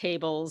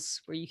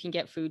 tables where you can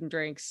get food and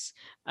drinks,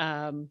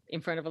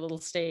 in front of a little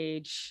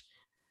stage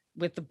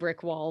with the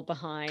brick wall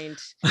behind.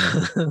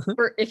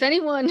 If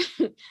anyone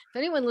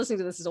listening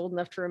to this is old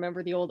enough to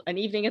remember the old An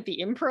Evening at the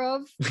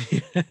Improv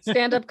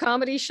stand-up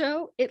comedy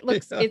show,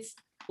 it's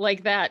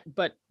like that,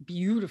 but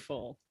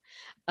beautiful.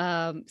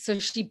 So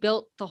she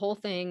built the whole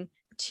thing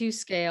to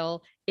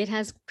scale. It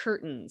has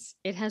curtains.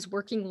 It has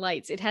working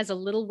lights. It has a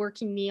little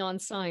working neon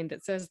sign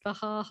that says the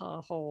ha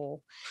ha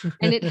hole.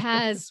 And it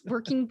has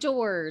working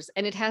doors,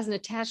 and it has an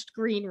attached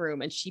green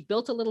room. And she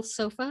built a little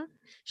sofa.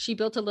 She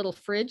built a little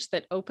fridge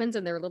that opens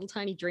and there are little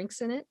tiny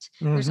drinks in it.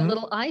 There's a Hmm.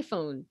 little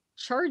iPhone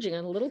charging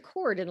on a little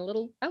cord and a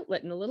little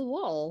outlet and a little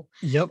wall.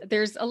 Yep.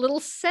 There's a little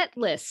set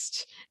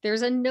list.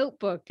 There's a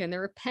notebook and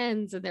there are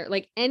pens and there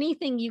like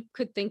anything you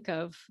could think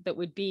of that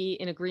would be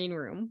in a green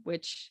room,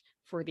 which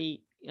for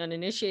the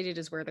uninitiated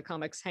is where the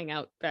comics hang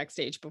out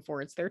backstage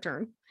before it's their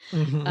turn.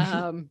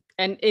 Hmm.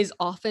 And is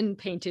often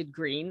painted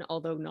green,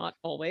 although not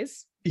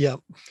always. Yep.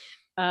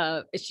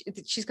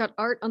 She's got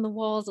art on the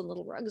walls and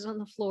little rugs on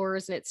the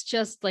floors, and it's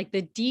just like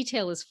the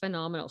detail is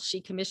phenomenal. She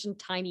commissioned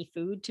tiny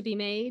food to be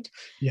made.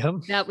 Yep.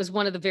 That was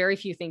one of the very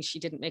few things she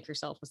didn't make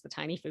herself, was the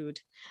tiny food.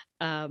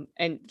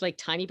 And like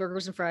tiny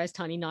burgers and fries,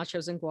 tiny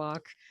nachos and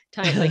guac,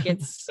 tiny like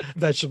it's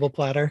Vegetable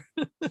platter.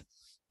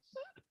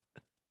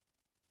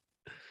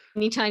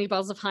 tiny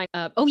bottles of Heinz.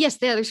 Oh yes,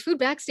 there's food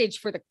backstage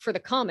for the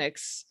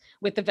comics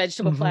with the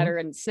vegetable Mhm. platter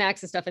and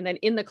snacks and stuff. And then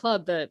in the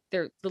club, their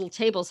little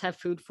tables have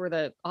food for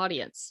the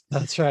audience.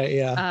 That's right.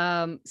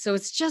 Yeah. So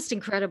it's just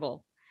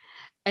incredible.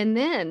 And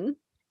then,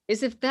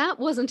 as if that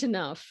wasn't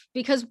enough,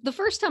 because the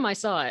first time I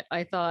saw it,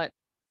 I thought,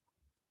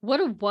 what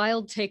a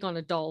wild take on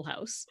a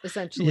dollhouse,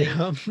 essentially.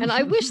 Yeah. And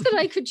I wish that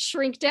I could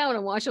shrink down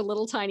and watch a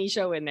little tiny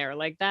show in there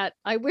like that.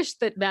 I wish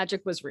that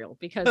magic was real,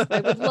 because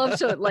I would love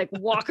to like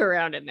walk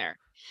around in there.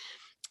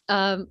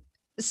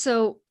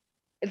 So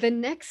the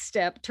next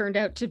step turned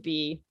out to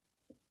be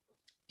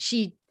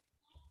she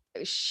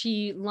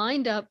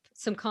lined up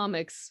some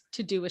comics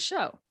to do a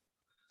show.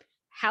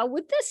 How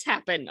would this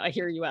happen? I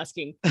hear you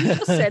asking. You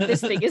just said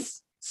this thing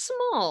is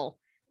small.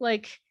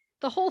 Like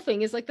the whole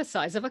thing is like the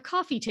size of a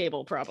coffee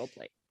table,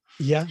 probably.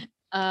 Yeah.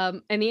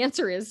 And the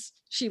answer is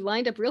she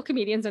lined up real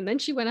comedians, and then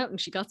she went out and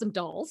she got some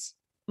dolls,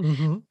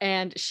 Hmm.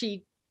 and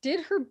she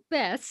did her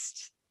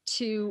best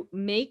to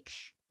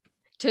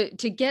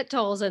get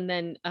dolls and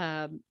then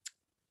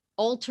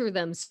alter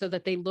them so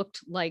that they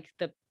looked like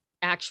the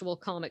actual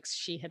comics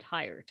she had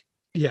hired,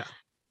 Yeah.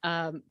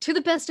 to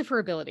the best of her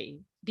ability,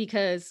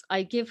 because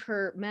I give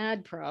her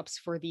mad props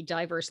for the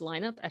diverse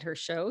lineup at her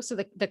show. So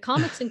the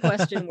comics in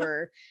question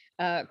were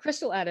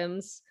Crystal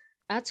Adams,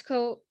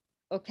 Atsuko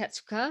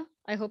Oketsuka.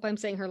 I hope I'm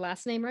saying her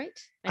last name right.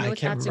 I know I it's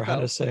can't remember how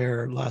to Atsuko. say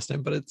her last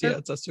name, but it's Or-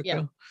 it's Atsuko.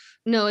 yeah.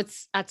 No,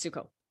 it's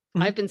Atsuko.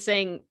 Mhm. I've been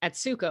saying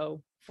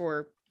Atsuko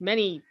for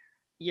many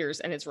years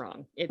and it's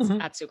wrong. It's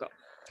Mhm. Atsuko.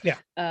 Yeah.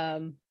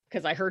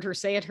 Because I heard her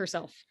say it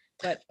herself.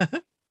 But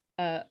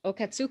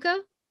Okatsuka,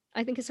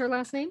 I think is her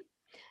last name.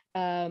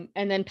 And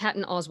then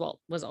Patton Oswalt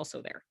was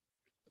also there.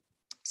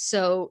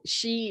 So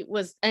she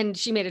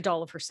made a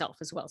doll of herself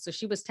as well. So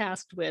she was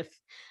tasked with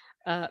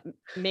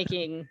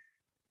making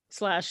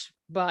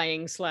 /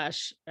 buying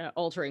 /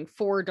 altering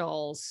 4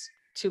 dolls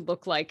to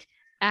look like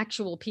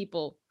actual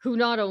people who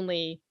not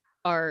only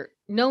are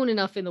known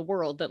enough in the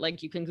world that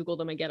like you can Google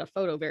them and get a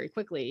photo very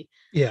quickly,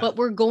 Yeah. but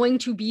we're going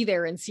to be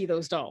there and see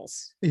those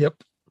dolls.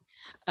 Yep.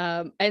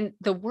 And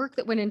the work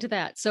that went into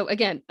that. So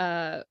again,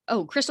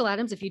 Crystal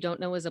Adams, if you don't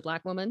know, is a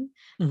Black woman.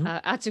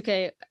 Mhm.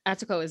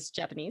 Atsuko is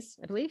Japanese,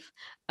 I believe.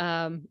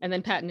 And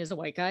then Patton is a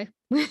white guy.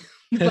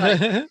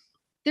 But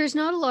there's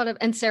not a lot of,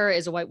 and Sarah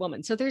is a white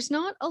woman. So there's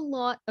not a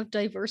lot of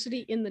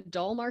diversity in the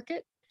doll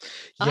market.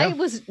 I Yeah.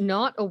 was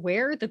not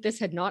aware that this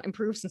had not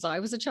improved since I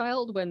was a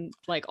child, when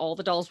like all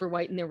the dolls were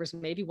white and there was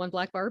maybe one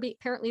Black Barbie.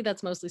 Apparently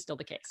that's mostly still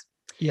the case.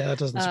 Yeah, that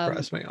doesn't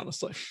surprise me,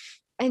 honestly.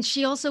 And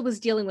she also was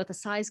dealing with a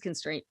size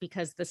constraint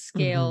because the Mm-hmm.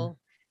 scale,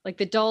 like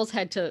the dolls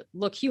had to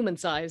look human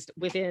sized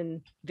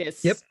within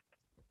this Yep.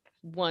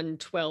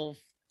 1/12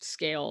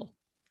 scale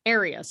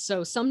area.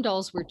 So some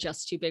dolls were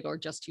just too big or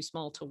just too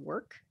small to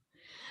work.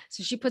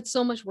 So she put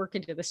so much work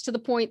into this, to the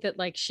point that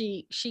like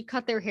she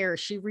cut their hair,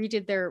 she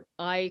redid their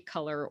eye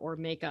color or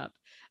makeup.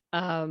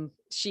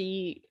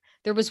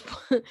 There was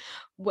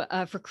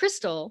for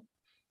Crystal,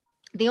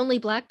 the only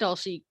Black doll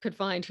she could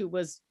find who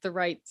was the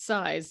right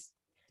size.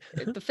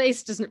 The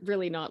face doesn't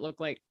really not look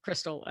like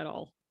Crystal at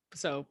all.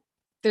 So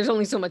there's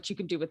only so much you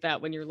can do with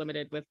that when you're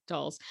limited with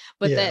dolls.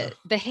 But Yeah.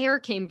 the hair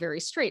came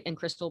very straight, and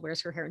Crystal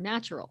wears her hair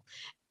natural.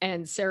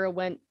 And Sarah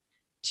went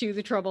to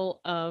the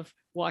trouble of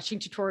watching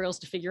tutorials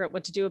to figure out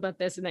what to do about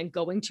this, and then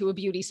going to a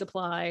beauty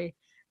supply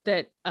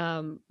that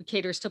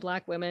caters to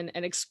Black women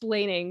and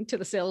explaining to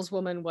the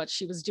saleswoman what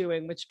she was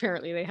doing, which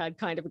apparently they had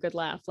kind of a good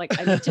laugh. Like,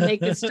 I need to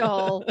make this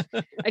doll.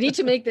 I need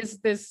to make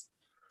this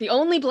the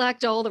only Black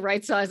doll the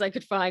right size I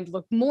could find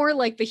look more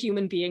like the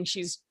human being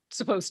she's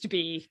supposed to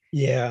be.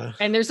 Yeah.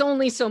 And there's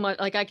only so much,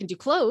 like I can do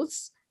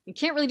clothes. You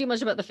can't really do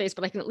much about the face,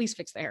 but I can at least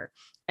fix the hair.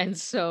 And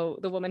so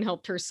the woman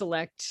helped her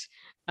select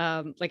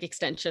like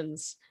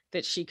extensions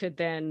that she could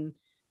then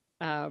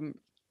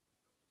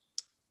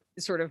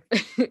sort of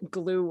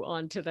glue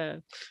onto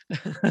the,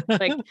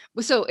 like,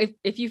 so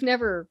if you've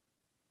never,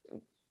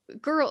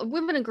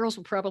 women and girls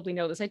will probably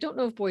know this. I don't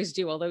know if boys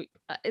do, although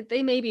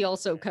they maybe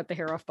also cut the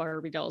hair off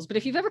Barbie dolls. But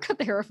if you've ever cut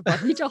the hair off a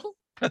Barbie doll,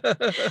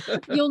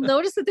 You'll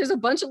notice that there's a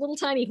bunch of little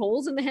tiny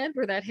holes in the head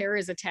where that hair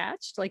is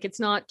attached. Like it's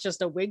not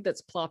just a wig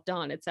that's plopped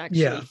on, it's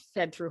actually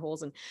fed through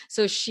holes. And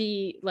so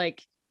she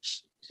like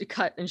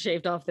cut and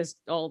shaved off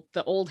all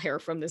the old hair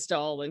from this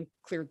doll and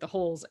cleared the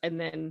holes, and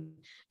then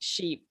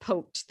she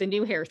poked the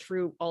new hair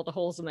through all the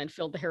holes and then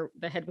filled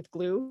the head with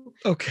glue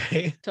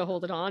to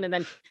hold it on, and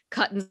then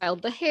cut and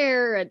styled the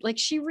hair. And like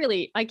she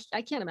really, I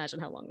can't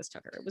imagine how long this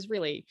took her. It was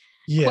really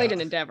quite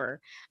an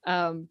endeavor.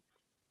 And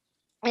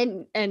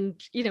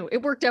you know,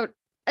 it worked out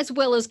as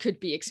well as could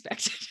be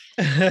expected.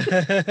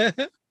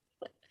 For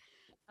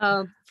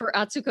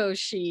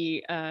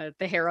Atsuko,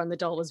 the hair on the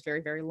doll was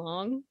very, very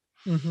long.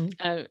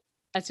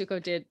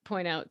 Atsuko did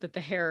point out that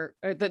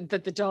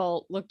that the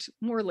doll looked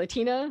more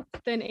Latina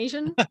than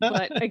Asian,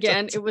 but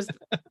again, it was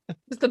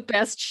the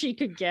best she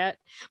could get.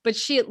 But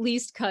she at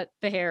least cut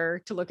the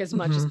hair to look as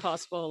much as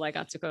possible like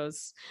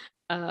Atsuko's.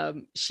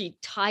 She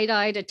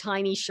tie-dyed a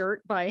tiny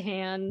shirt by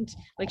hand.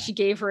 Like she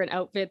gave her an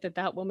outfit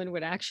that woman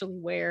would actually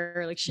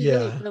wear. Like she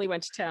really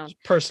went to town.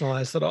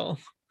 Personalized it all.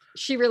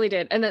 She really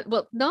did. And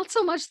well, not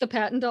so much the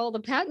patent doll. The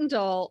patent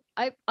doll,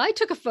 I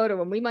took a photo,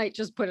 and we might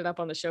just put it up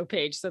on the show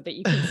page so that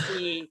you can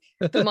see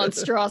the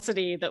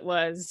monstrosity that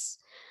was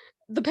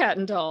the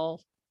patent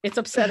doll. It's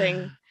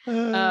upsetting.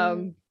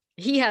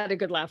 He had a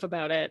good laugh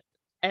about it.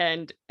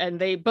 And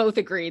they both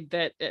agreed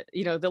that,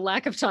 you know, the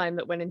lack of time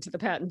that went into the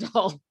patent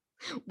doll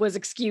was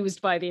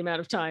excused by the amount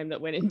of time that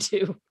went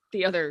into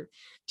the other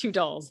two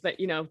dolls. That,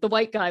 you know, the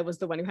white guy was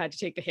the one who had to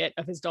take the hit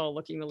of his doll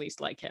looking the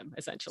least like him,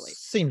 essentially.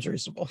 Seems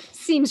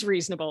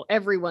reasonable.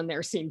 Everyone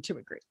there seemed to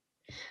agree.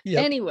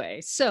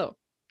 Anyway, so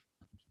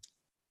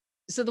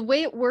the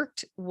way it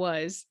worked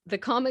was the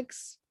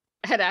comics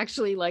had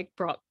actually like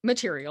brought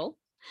material,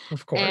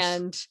 of course,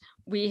 and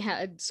we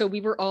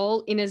were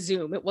all in a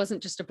Zoom. It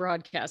wasn't just a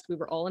broadcast, we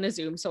were all in a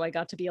Zoom, so I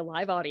got to be a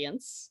live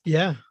audience.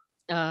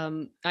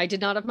 I did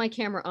not have my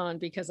camera on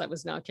because I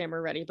was not camera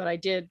ready, but I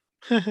did,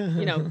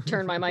 you know,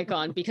 turn my mic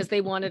on because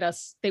they wanted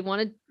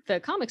the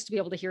comics to be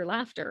able to hear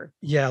laughter.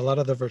 Yeah, a lot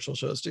of the virtual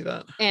shows do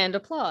that. And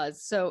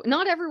applause. So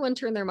not everyone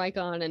turned their mic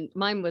on, and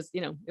mine was,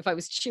 you know, if I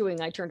was chewing,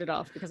 I turned it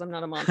off because I'm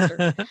not a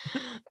monster.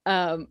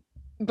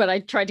 But I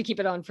tried to keep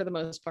it on for the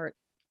most part.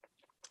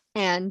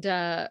 And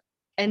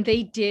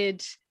they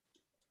did,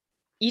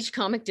 each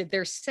comic did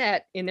their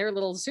set in their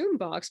little Zoom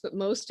box, but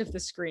most of the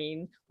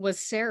screen was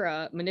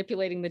Sarah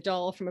manipulating the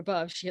doll from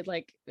above. She had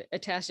like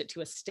attached it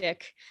to a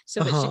stick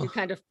so that she could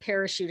kind of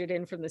parachute it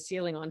in from the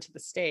ceiling onto the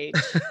stage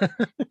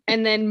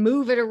and then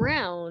move it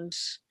around.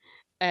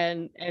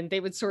 And they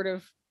would sort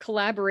of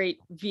collaborate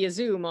via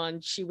Zoom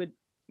on, she would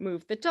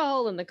move the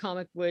doll and the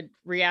comic would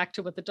react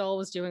to what the doll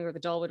was doing, or the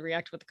doll would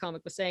react to what the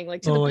comic was saying.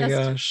 Like to the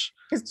best.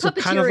 Gosh. So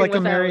kind of like a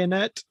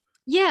marionette.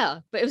 Yeah,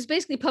 but it was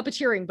basically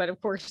puppeteering, but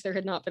of course there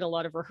had not been a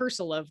lot of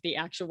rehearsal of the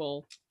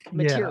actual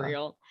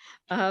material.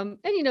 And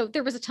you know,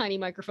 there was a tiny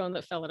microphone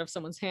that fell out of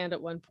someone's hand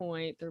at one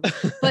point.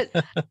 But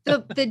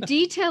the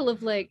detail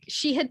of like,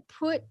 she had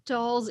put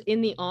dolls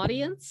in the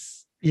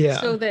audience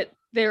so that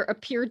there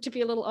appeared to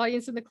be a little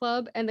audience in the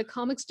club, and the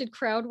comics did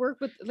crowd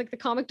work with, like the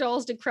comic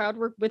dolls did crowd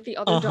work with the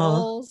other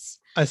dolls.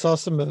 I saw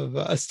some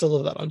of still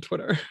of that on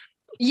Twitter.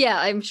 Yeah,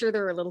 I'm sure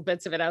there are little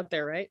bits of it out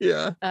there, right?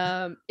 Yeah.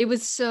 It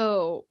was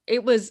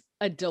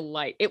a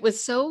delight. It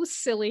was so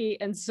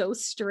silly and so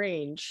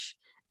strange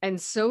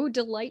and so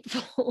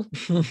delightful.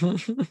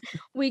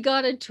 We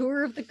got a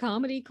tour of the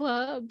comedy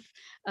club.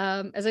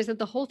 As I said,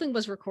 the whole thing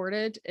was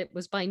recorded. It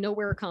was by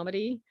Nowhere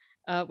Comedy,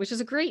 which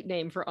is a great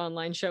name for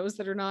online shows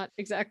that are not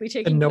exactly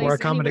taking place Nowhere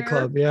Comedy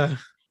Club, yeah.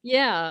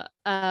 Yeah.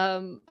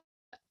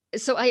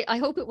 So I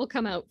hope it will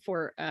come out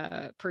for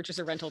purchase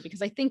or rental,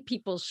 because I think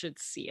people should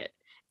see it.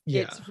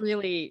 Yeah. It's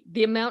really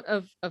the amount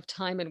of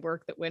time and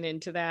work that went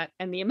into that,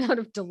 and the amount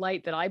of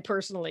delight that I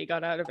personally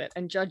got out of it,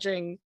 and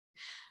judging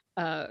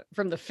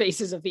from the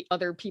faces of the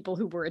other people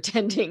who were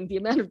attending, the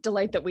amount of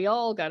delight that we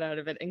all got out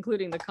of it,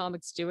 including the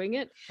comics doing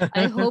it.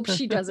 I hope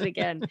she does it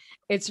again.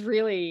 It's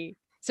really,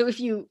 so if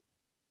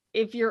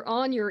you're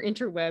on your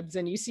interwebs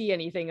and you see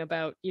anything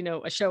about, you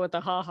know, a show at the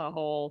Ha Ha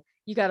Hole,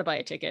 you got to buy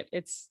a ticket.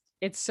 It's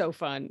so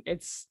fun.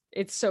 It's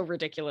so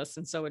ridiculous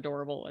and so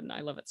adorable, and I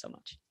love it so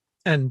much.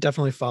 And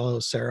definitely follow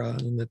Sarah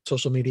in the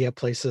social media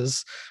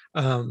places.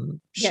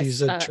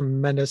 She's a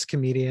tremendous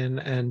comedian,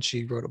 and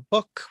she wrote a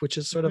book, which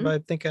is sort of, I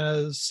think,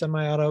 a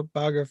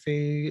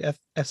semi-autobiography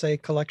essay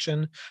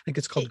collection. I think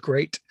it's called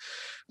Great.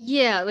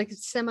 Yeah, like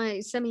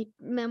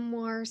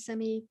semi-memoir,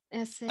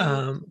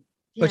 semi-essay.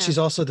 But she's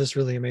also this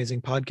really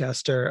amazing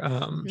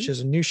podcaster. She has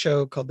a new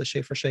show called The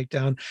Schaefer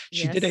Shakedown.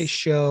 She did a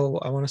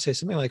show, I want to say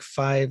something like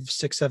 5,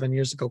 6, 7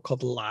 years ago,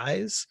 called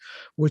Lies,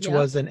 which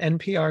was an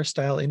NPR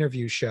style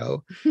interview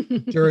show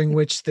during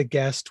which the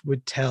guest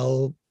would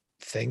tell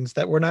things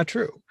that were not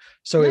true.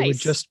 So it would Nice.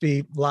 just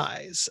be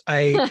lies.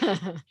 I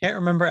can't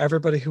remember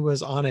everybody who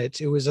was on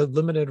it. It was a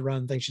limited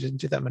run thing. She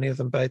didn't do that many of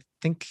them, but I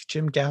think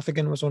Jim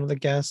Gaffigan was one of the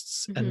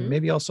guests, and Mhm.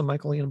 maybe also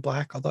Michael Ian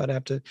Black, although I'd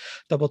have to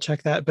double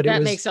check that. But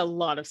That makes a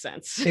lot of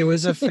sense. it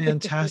was a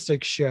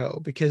fantastic show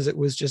because it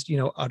was just,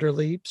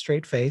 utterly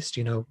straight faced,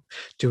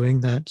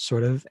 doing that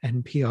sort of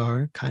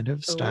NPR kind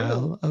of Oh,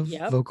 style of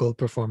yep. vocal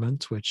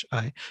performance, which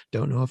I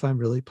don't know if I'm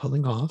really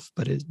pulling off,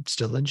 but it's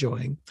still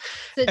enjoying.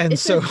 So And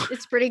so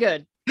it's pretty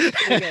good.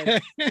 It's pretty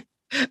good.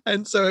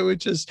 and so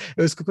it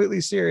was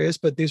completely serious,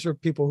 but these were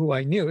people who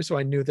I knew, so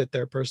I knew that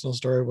their personal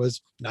story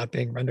was not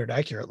being rendered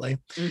accurately.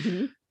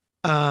 Hmm.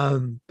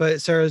 But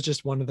Sarah's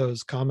just one of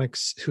those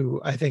comics who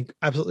I think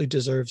absolutely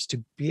deserves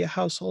to be a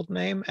household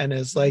name, and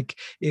is like,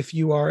 if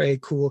you are a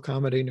cool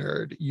comedy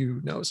nerd,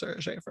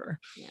 Sarah Schaefer.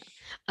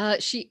 Yeah.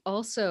 She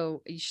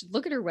also, you should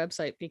look at her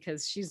website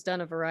because she's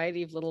done a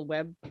variety of little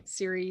web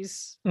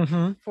series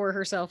Mm-hmm. for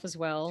herself as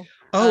well.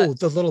 Oh,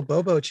 the Little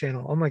Bobo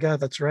channel. Oh my God,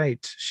 that's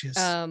right. She has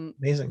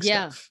amazing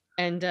Yeah. stuff.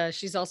 And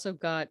she's also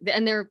got,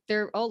 and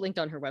they're all linked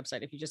on her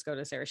website. If you just go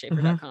to Mm-hmm.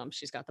 sarahschaefer.com,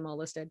 she's got them all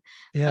listed.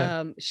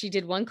 Yeah. She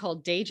did one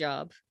called Day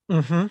Job,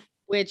 Mm-hmm.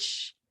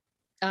 which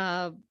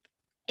uh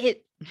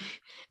it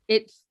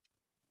it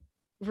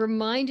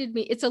reminded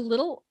me, it's a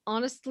little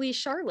honestly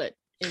Charlotte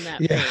in that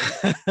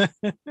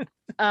vein.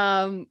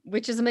 Yeah.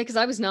 Which is amazing because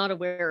I was not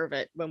aware of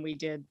it when we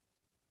did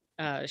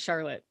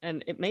Charlotte,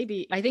 and it may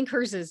be, I think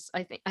hers is,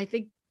 I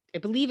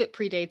believe it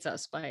predates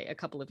us by a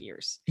couple of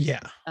years.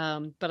 Yeah.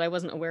 But I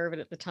wasn't aware of it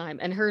at the time,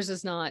 and hers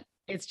is not,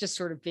 it's just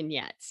sort of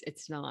vignettes.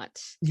 It's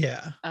not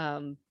Yeah.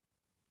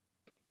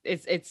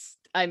 it's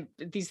I'm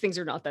these things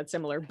are not that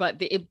similar, but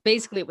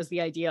it was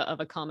the idea of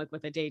a comic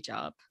with a day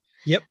job.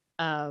 Yep.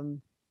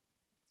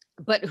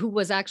 But who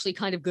was actually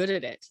kind of good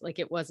at it. Like,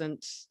 it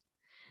wasn't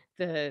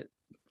the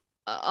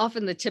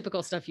often the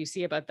typical stuff you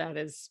see about that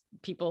is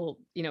people,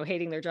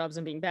 hating their jobs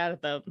and being bad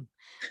at them.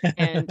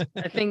 And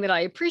the thing that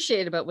I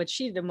appreciate about what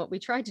she did and what we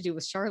tried to do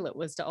with Charlotte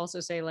was to also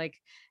say, like,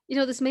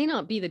 this may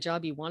not be the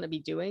job you want to be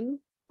doing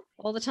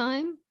all the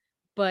time,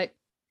 but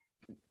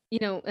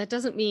that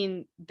doesn't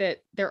mean that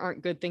there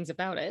aren't good things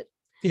about it.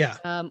 Yeah.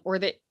 Or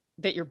that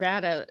you're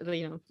bad at.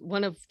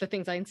 One of the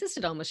things I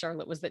insisted on with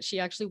Charlotte was that she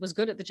actually was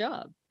good at the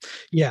job.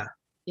 Yeah.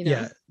 You know?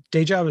 Yeah.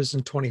 Day Job is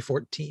in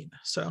 2014.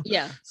 So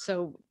yeah.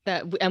 So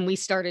and we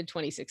started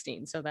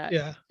 2016. So that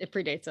it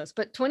predates us.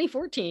 But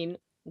 2014,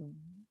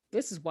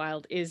 this is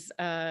wild, is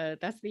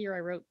that's the year I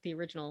wrote the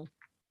original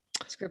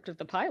script of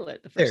the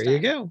pilot the first there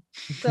you time. go.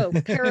 So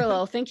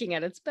parallel thinking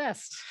at its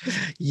best.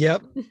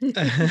 Yep.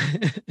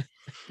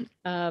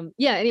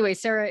 Yeah, anyway,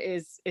 Sarah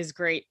is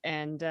great,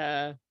 and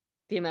the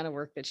amount of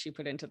work that she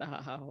put into the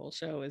Ha Ha Whole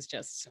show is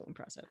just so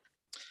impressive.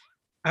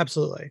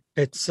 Absolutely.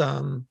 It's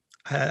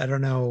I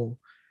don't know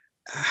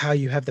how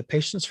you have the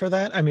patience for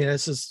that. I mean,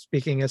 this is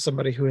speaking as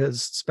somebody who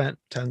has spent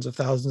tens of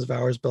thousands of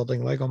hours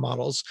building Lego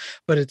models,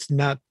 but it's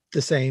not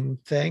the same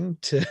thing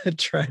to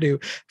try to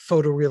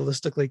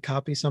photorealistically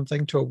copy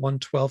something to a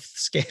 1/12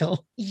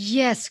 scale.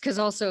 Yes, because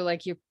also,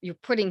 like, you're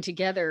putting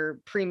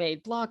together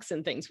pre-made blocks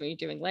and things when you're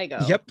doing Lego.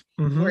 Yep.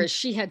 Mm-hmm. Whereas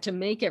she had to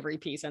make every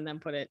piece and then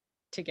put it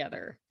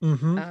together.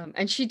 Mm-hmm.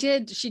 And she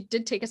did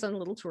take us on a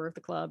little tour of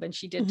the club, and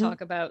she did Mm-hmm.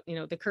 talk about,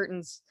 the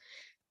curtains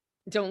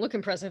don't look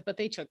impressive, but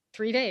they took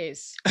 3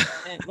 days.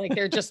 And, like,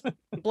 they're just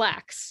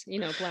blacks,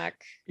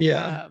 black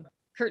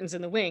curtains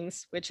in the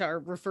wings, which are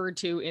referred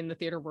to in the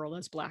theater world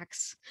as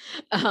blacks.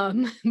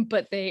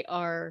 But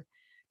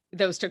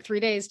those took 3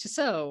 days to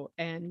sew,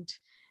 and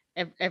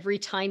every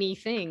tiny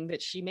thing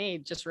that she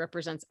made just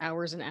represents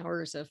hours and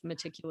hours of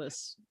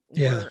meticulous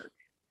work.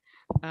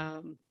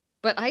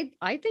 But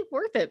I think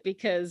worth it,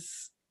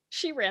 because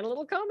she ran a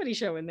little comedy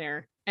show in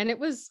there, and it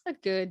was a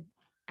good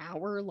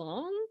hour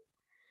long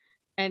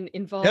and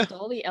involved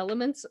all the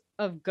elements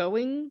of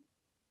going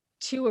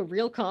to a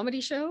real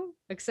comedy show,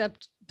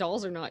 except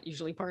dolls are not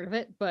usually part of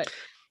it. But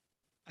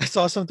I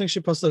saw something she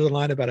posted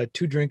online about a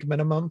 2-drink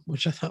minimum,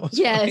 which I thought was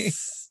funny.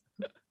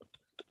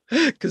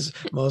 Because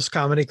most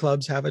comedy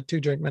clubs have a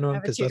 2-drink minimum,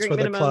 because that's where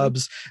the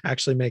clubs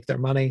actually make their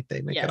money.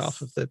 They make it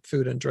off of the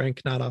food and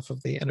drink, not off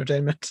of the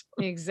entertainment.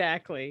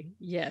 Exactly.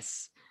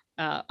 Yes.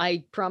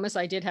 I promise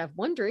I did have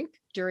 1 drink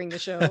during the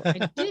show.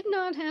 I did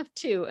not have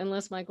 2,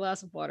 unless my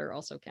glass of water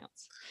also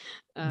counts.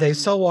 They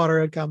sell water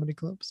at comedy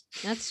clubs.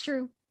 That's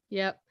true.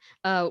 Yep.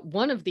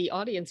 One of the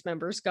audience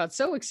members got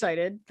so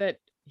excited that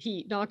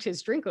he knocked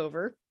his drink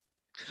over.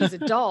 He's a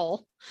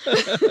doll.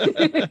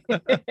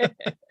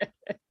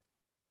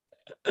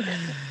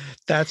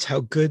 That's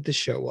how good the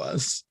show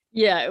was.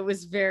 Yeah, it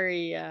was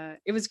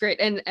it was great.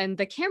 And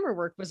the camera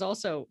work was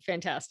also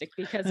fantastic,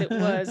 because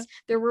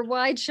there were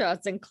wide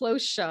shots and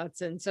close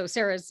shots. And so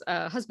Sarah's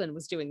husband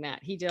was doing that.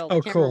 He did all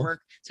the camera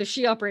work. So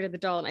she operated the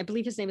doll, and I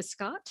believe his name is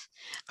Scott.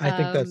 I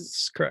think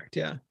that's correct.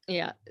 Yeah.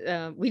 Yeah.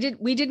 We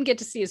didn't get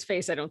to see his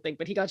face, I don't think,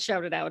 but he got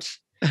shouted out.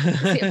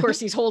 Of course,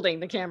 he's holding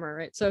the camera,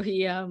 right? So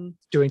he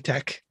doing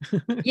tech.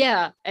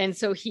 Yeah. And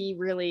so he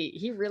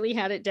really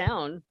had it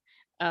down,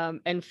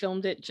 and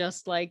filmed it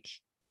just like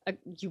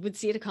you would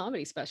see it a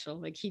comedy special.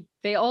 Like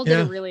they all did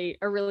Yeah,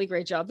 a really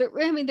great job.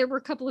 I mean, there were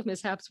a couple of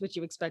mishaps, which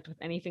you expect with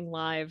anything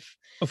live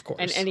of and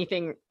course.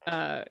 anything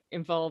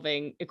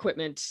involving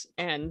equipment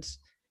and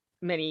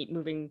many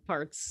moving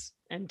parts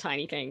and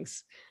tiny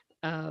things.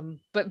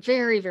 But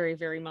very, very,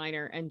 very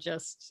minor and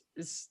just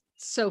is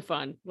so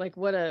fun. Like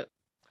what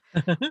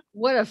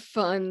a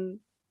fun,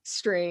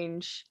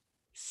 strange,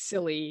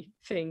 silly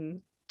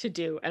thing to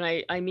do. And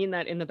I mean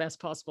that in the best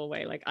possible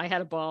way. Like I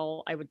had a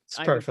ball, It's I would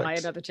buy perfect.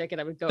 another ticket.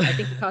 I would go. I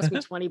think it cost me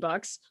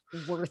 $20,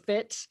 worth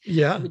it. I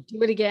Yeah. would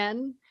do it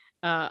again.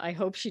 I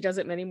hope she does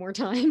it many more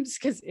times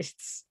because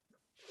it's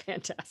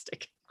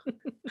fantastic.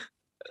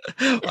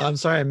 Well, I'm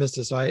sorry I missed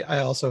it. So I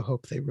also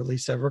hope they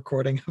release a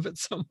recording of it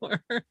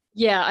somewhere.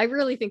 Yeah, I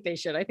really think they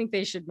should. I think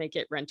they should make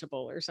it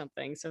rentable or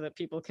something so that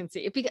people can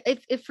see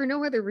it. If for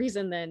no other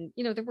reason than,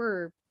 there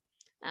were,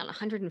 I don't know,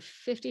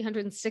 150,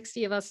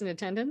 160 of us in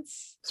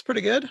attendance. It's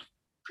pretty good.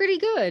 Pretty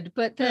good,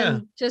 but Yeah.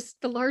 then just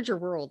the larger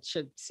world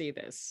should see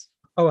this.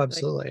 Oh, Like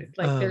absolutely.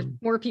 like there's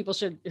more people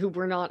who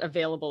were not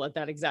available at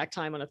that exact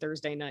time on a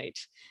Thursday night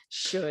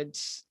should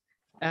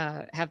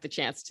have the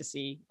chance to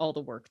see all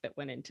the work that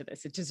went into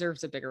this. It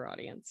deserves a bigger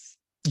audience.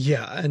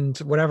 Yeah, and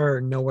whatever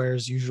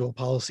Nowhere's usual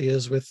policy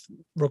is with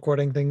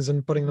recording things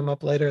and putting them Mhm.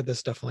 up later,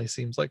 this definitely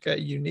seems like a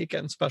unique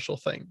and special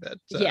thing that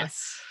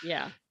Yes.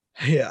 Yeah.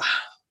 yeah.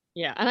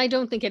 Yeah. And I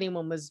don't think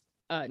anyone was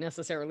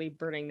necessarily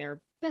burning their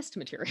best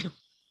material.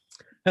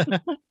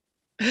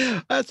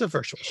 That's a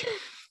virtual show.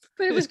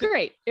 But it was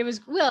great. It was,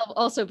 well,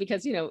 also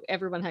because,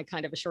 everyone had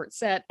kind of a short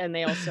set, and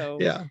they also,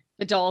 Yeah.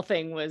 the doll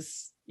thing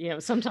was,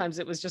 sometimes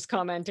it was just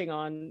commenting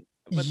on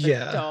what the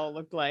Yeah. doll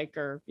looked like,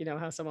 or,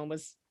 how someone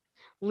was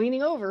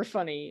leaning over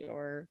funny,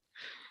 or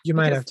You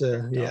might have because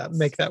to, different dolls.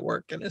 make that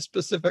work in a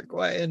specific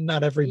way. And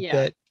not every Yeah.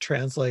 bit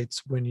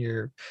translates when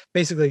you're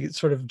basically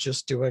sort of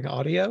just doing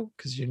audio,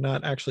 because you're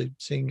not actually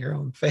seeing your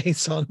own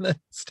face on the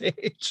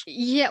stage.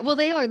 Yeah, well,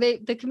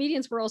 the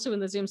comedians were also in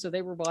the Zoom, so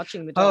they were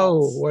watching the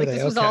Oh, dolls. were Like they?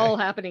 this was Okay. all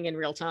happening in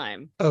real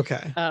time.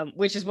 Okay.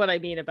 Which is what I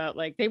mean about,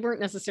 like, they weren't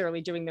necessarily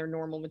doing their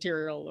normal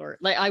material, or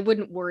like I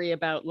wouldn't worry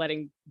about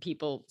letting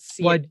people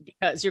see Well, it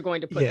because you're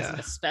going to put this in yeah.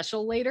 a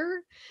special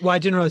later. Well, I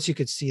didn't realize you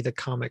could see the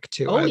comic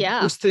too. Oh, I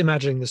yeah. was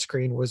imagining the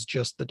screen was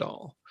just the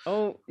doll.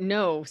 Oh,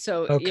 no.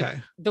 So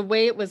Okay. the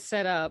way it was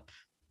set up,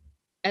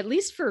 at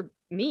least for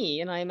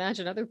me, and I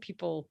imagine other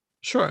people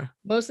Sure.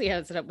 mostly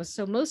had it set up, was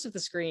so most of the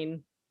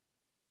screen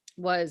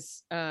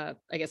was I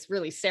guess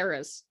really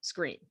Sarah's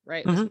screen,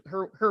 right? It was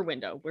her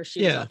window where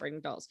she was Yeah.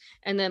 operating dolls.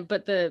 And then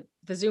but the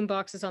Zoom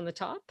box is on the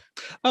top.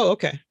 Oh,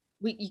 okay.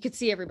 You could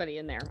see everybody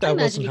in there. I That imagine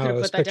wasn't you how could I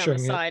have was put that down the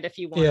picturing it. side if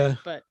you wanted, Yeah.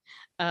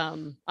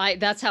 but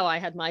that's how I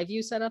had my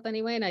view set up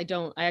anyway, and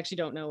I actually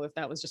don't know if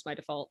that was just my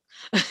default.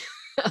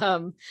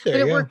 But There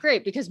it you worked go.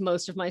 great because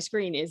most of my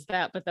screen is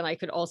that, but then I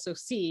could also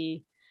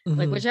see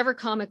like Mhm. whichever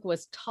comic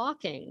was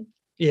talking,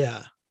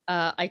 Yeah.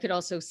 I could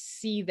also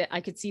see that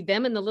I could see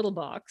them in the little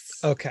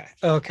box. Okay.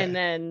 Okay. And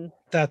then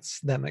that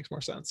makes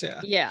more sense.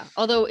 Yeah. yeah,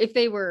 although if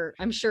they were,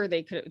 I'm sure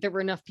they could, there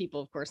were enough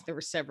people, of course, there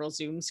were several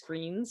Zoom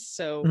screens,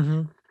 so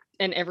Mhm.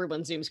 and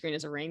everyone's Zoom screen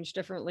is arranged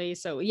differently.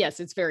 So yes,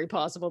 it's very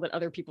possible that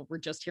other people were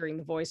just hearing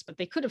the voice, but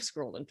they could have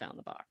scrolled and found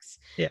the box.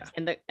 Yeah.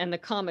 And the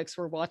comics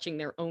were watching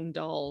their own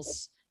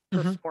dolls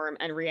Mhm. perform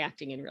and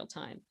reacting in real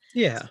time.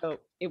 Yeah. So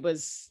it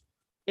was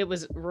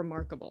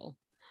remarkable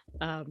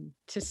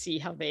to see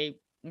how they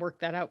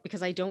worked that out,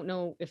 because I don't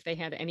know if they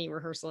had any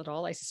rehearsal at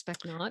all. I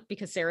suspect not,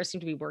 because Sarah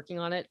seemed to be working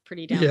on it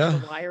pretty down to Yeah.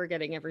 the wire,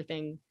 getting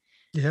everything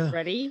Yeah.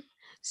 ready.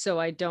 So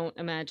I don't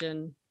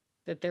imagine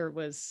that there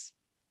was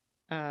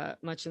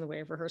much in the way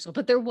of rehearsal,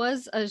 but there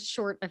was a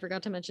short, I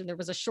forgot to mention, there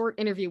was a short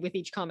interview with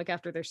each comic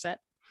after their set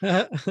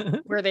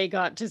where they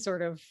got to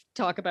sort of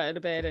talk about it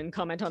a bit and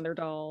comment on their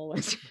doll.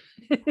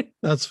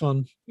 That's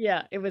fun.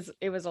 Yeah, it was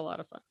a lot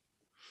of fun.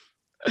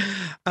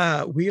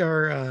 We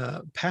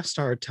are past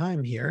our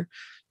time here.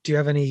 Do you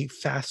have any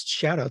fast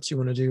shout outs you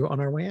want to do on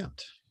our way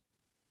out?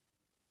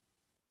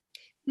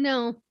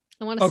 No,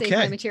 I want to save my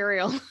Okay.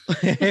 material.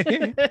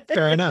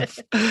 Fair enough.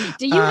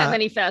 Do you have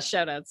any fast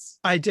shout outs?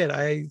 I did.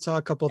 I saw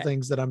a couple Okay.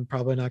 things that I'm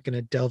probably not going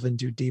to delve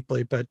into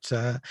deeply, but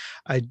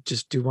I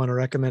just do want to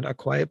recommend A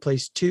Quiet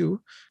Place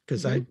 2,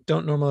 because I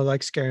don't normally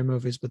like scary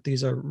movies, but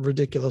these are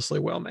ridiculously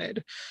well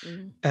made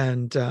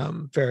and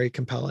very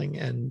compelling.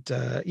 And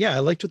yeah, I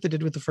liked what they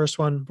did with the first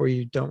one, where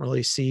you don't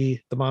really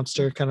see the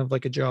monster, kind of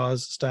like a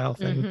Jaws style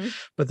thing.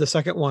 But the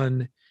second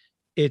one,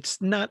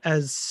 it's not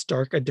as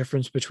stark a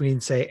difference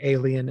between, say,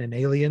 Alien and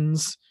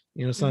Aliens.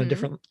 It's not a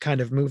different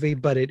kind of movie,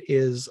 but it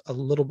is a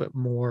little bit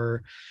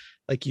more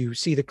like you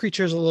see the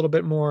creatures a little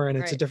bit more, and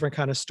it's a different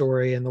kind of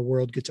story, and the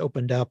world gets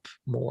opened up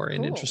more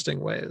in interesting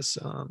ways.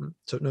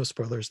 So no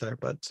spoilers there,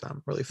 but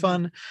really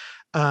fun.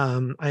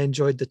 I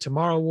enjoyed The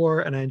Tomorrow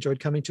War, and I enjoyed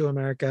Coming to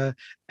America,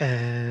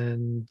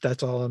 and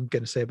that's all I'm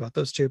going to say about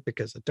those two,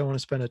 because I don't want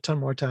to spend a ton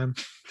more time.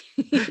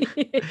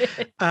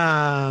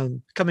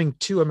 Coming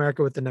to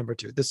America with the number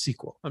 2, the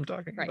sequel I'm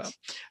talking about.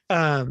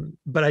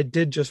 But I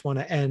did just want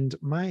to end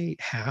my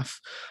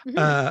half.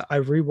 I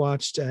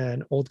rewatched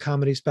an old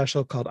comedy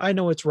special called I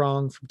Know It's Wrong,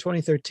 song from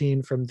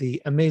 2013 from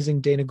the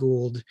amazing Dana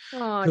Gould.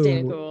 Oh, who,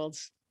 Dana Gould.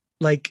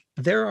 Like,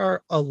 there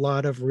are a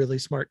lot of really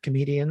smart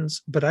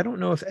comedians, but I don't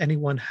know if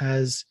anyone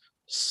has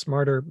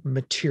smarter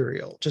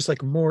material, just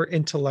like more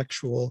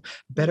intellectual,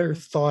 better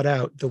thought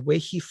out. The way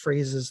he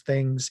phrases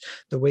things,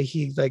 the way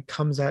he like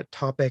comes at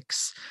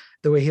topics,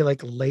 the way he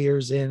like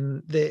layers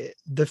in the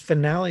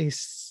finale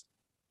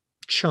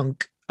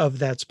chunk of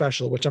that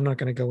special, which I'm not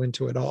going to go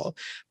into at all,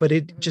 but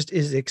it just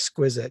is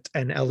exquisite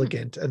and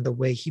elegant, and the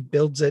way he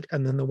builds it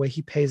and then the way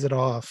he pays it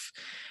off.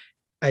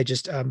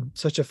 I'm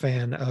such a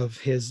fan of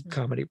his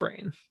comedy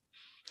brain.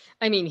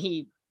 I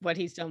mean, what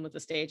he's done with the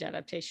stage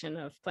adaptation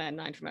of Plan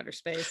 9 from Outer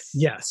Space.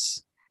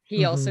 Yes.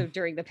 He also,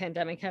 during the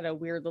pandemic, had a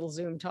weird little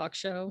Zoom talk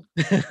show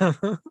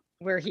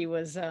where he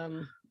was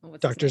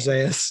Dr.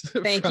 Zaius.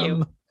 Thank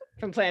you.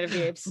 From Planet of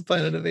the Apes.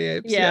 Planet of the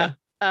Apes. Yeah.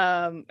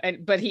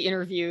 But he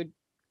interviewed,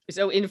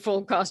 so in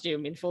full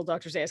costume, in full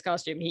Dr. Zaius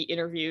costume, he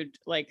interviewed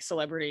like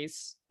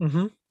celebrities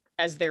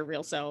as their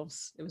real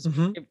selves. It was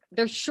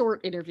they're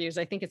short interviews.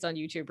 I think it's on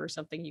YouTube or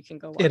something. You can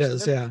go watch. It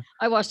is, yeah.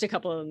 I watched a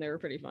couple of them. They were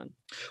pretty fun.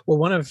 Well,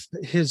 one of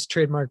his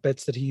trademark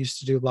bits that he used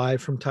to do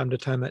live from time to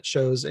time at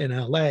shows in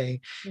LA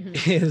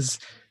is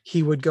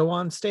he would go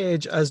on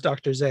stage as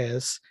Dr.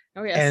 Zaius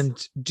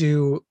and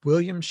do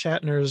William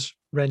Shatner's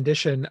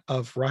rendition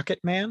of Rocket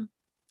Man.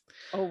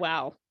 Oh,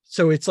 wow.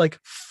 So it's like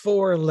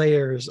 4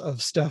 layers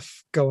of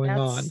stuff going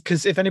on.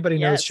 Because if anybody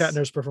knows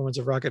Shatner's performance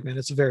of Rocket Man,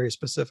 it's very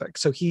specific.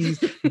 So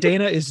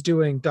Dana is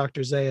doing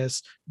Dr.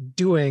 Zaius,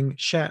 doing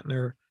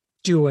Shatner,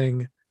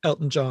 doing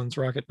Elton John's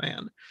Rocket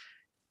Man.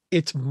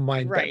 It's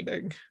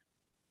mind-bending. Right.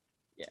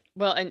 Yeah.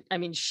 Well, and I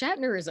mean,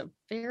 Shatner is a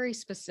very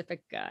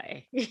specific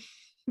guy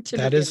to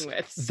begin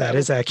with. So. That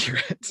is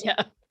accurate.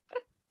 Yeah.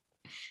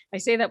 I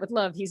say that with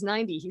love. He's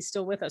 90. He's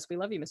still with us. We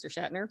love you, Mr.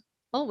 Shatner.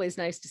 Always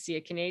nice to see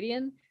a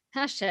Canadian.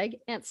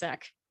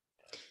 #AntSack.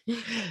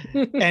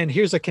 And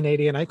here's a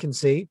Canadian I can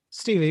see.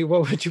 Stevie,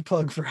 what would you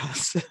plug for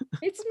us?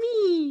 It's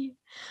me.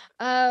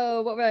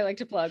 What would I like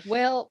to plug?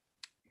 Well,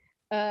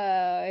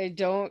 I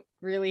don't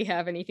really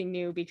have anything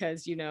new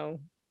because,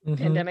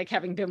 pandemic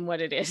having been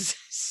what it is.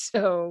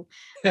 So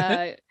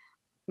my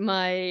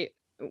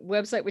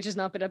website, which has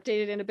not been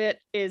updated in a bit,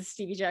 is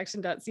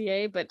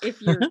steviejackson.ca. But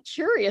if you're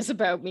curious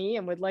about me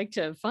and would like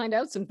to find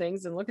out some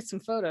things and look at some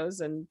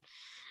photos and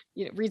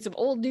read some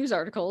old news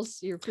articles,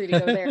 you're free to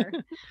go there.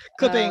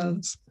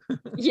 Clippings.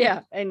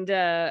 Yeah. And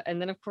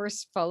then of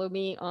course follow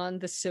me on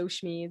the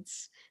social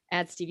medias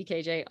at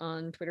StevieKJ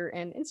on Twitter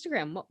and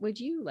Instagram. What would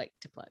you like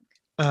to plug?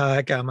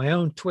 I got my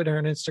own Twitter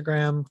and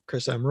Instagram,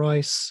 Chris M.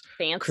 Royce.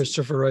 Fancy.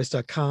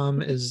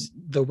 ChristopherRoyce.com is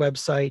the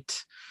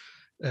website.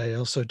 I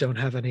also don't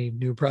have any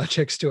new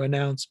projects to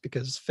announce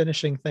because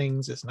finishing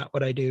things is not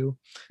what I do.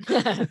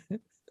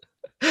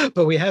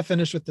 But we have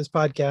finished with this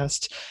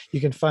podcast.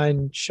 You can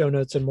find show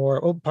notes and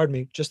more. Oh, pardon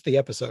me, just the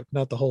episode,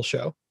 not the whole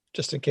show,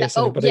 just in case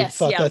anybody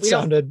thought that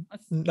sounded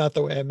not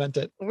the way I meant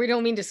it. We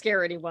don't mean to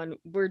scare anyone.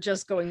 We're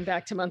just going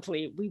back to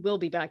monthly. We will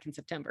be back in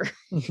September.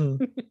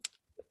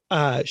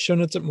 Show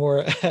notes and more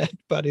at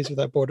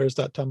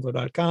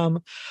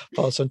buddieswithoutborders.tumblr.com.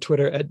 Follow us on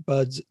Twitter at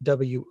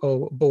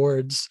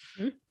budswoboards.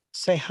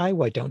 Say hi,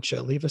 why don't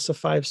you? Leave us a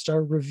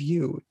 5-star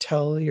review.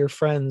 Tell your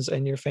friends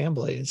and your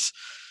families.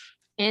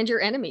 And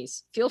your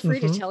enemies. Feel free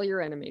to tell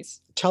your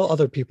enemies. Tell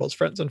other people's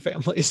friends and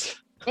families.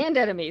 And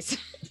enemies.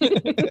 We'll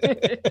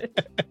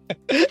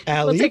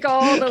take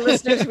all the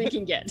listeners we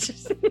can get.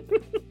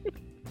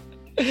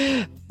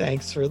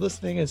 Thanks for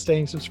listening and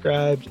staying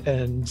subscribed.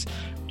 And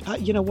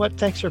you know what?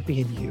 Thanks for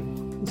being you.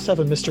 Let's have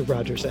a Mr.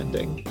 Rogers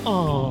ending.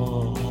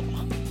 Aww.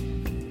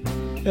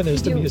 And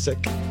there's the music.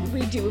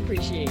 We do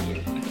appreciate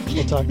you.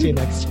 We'll talk to you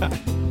next time.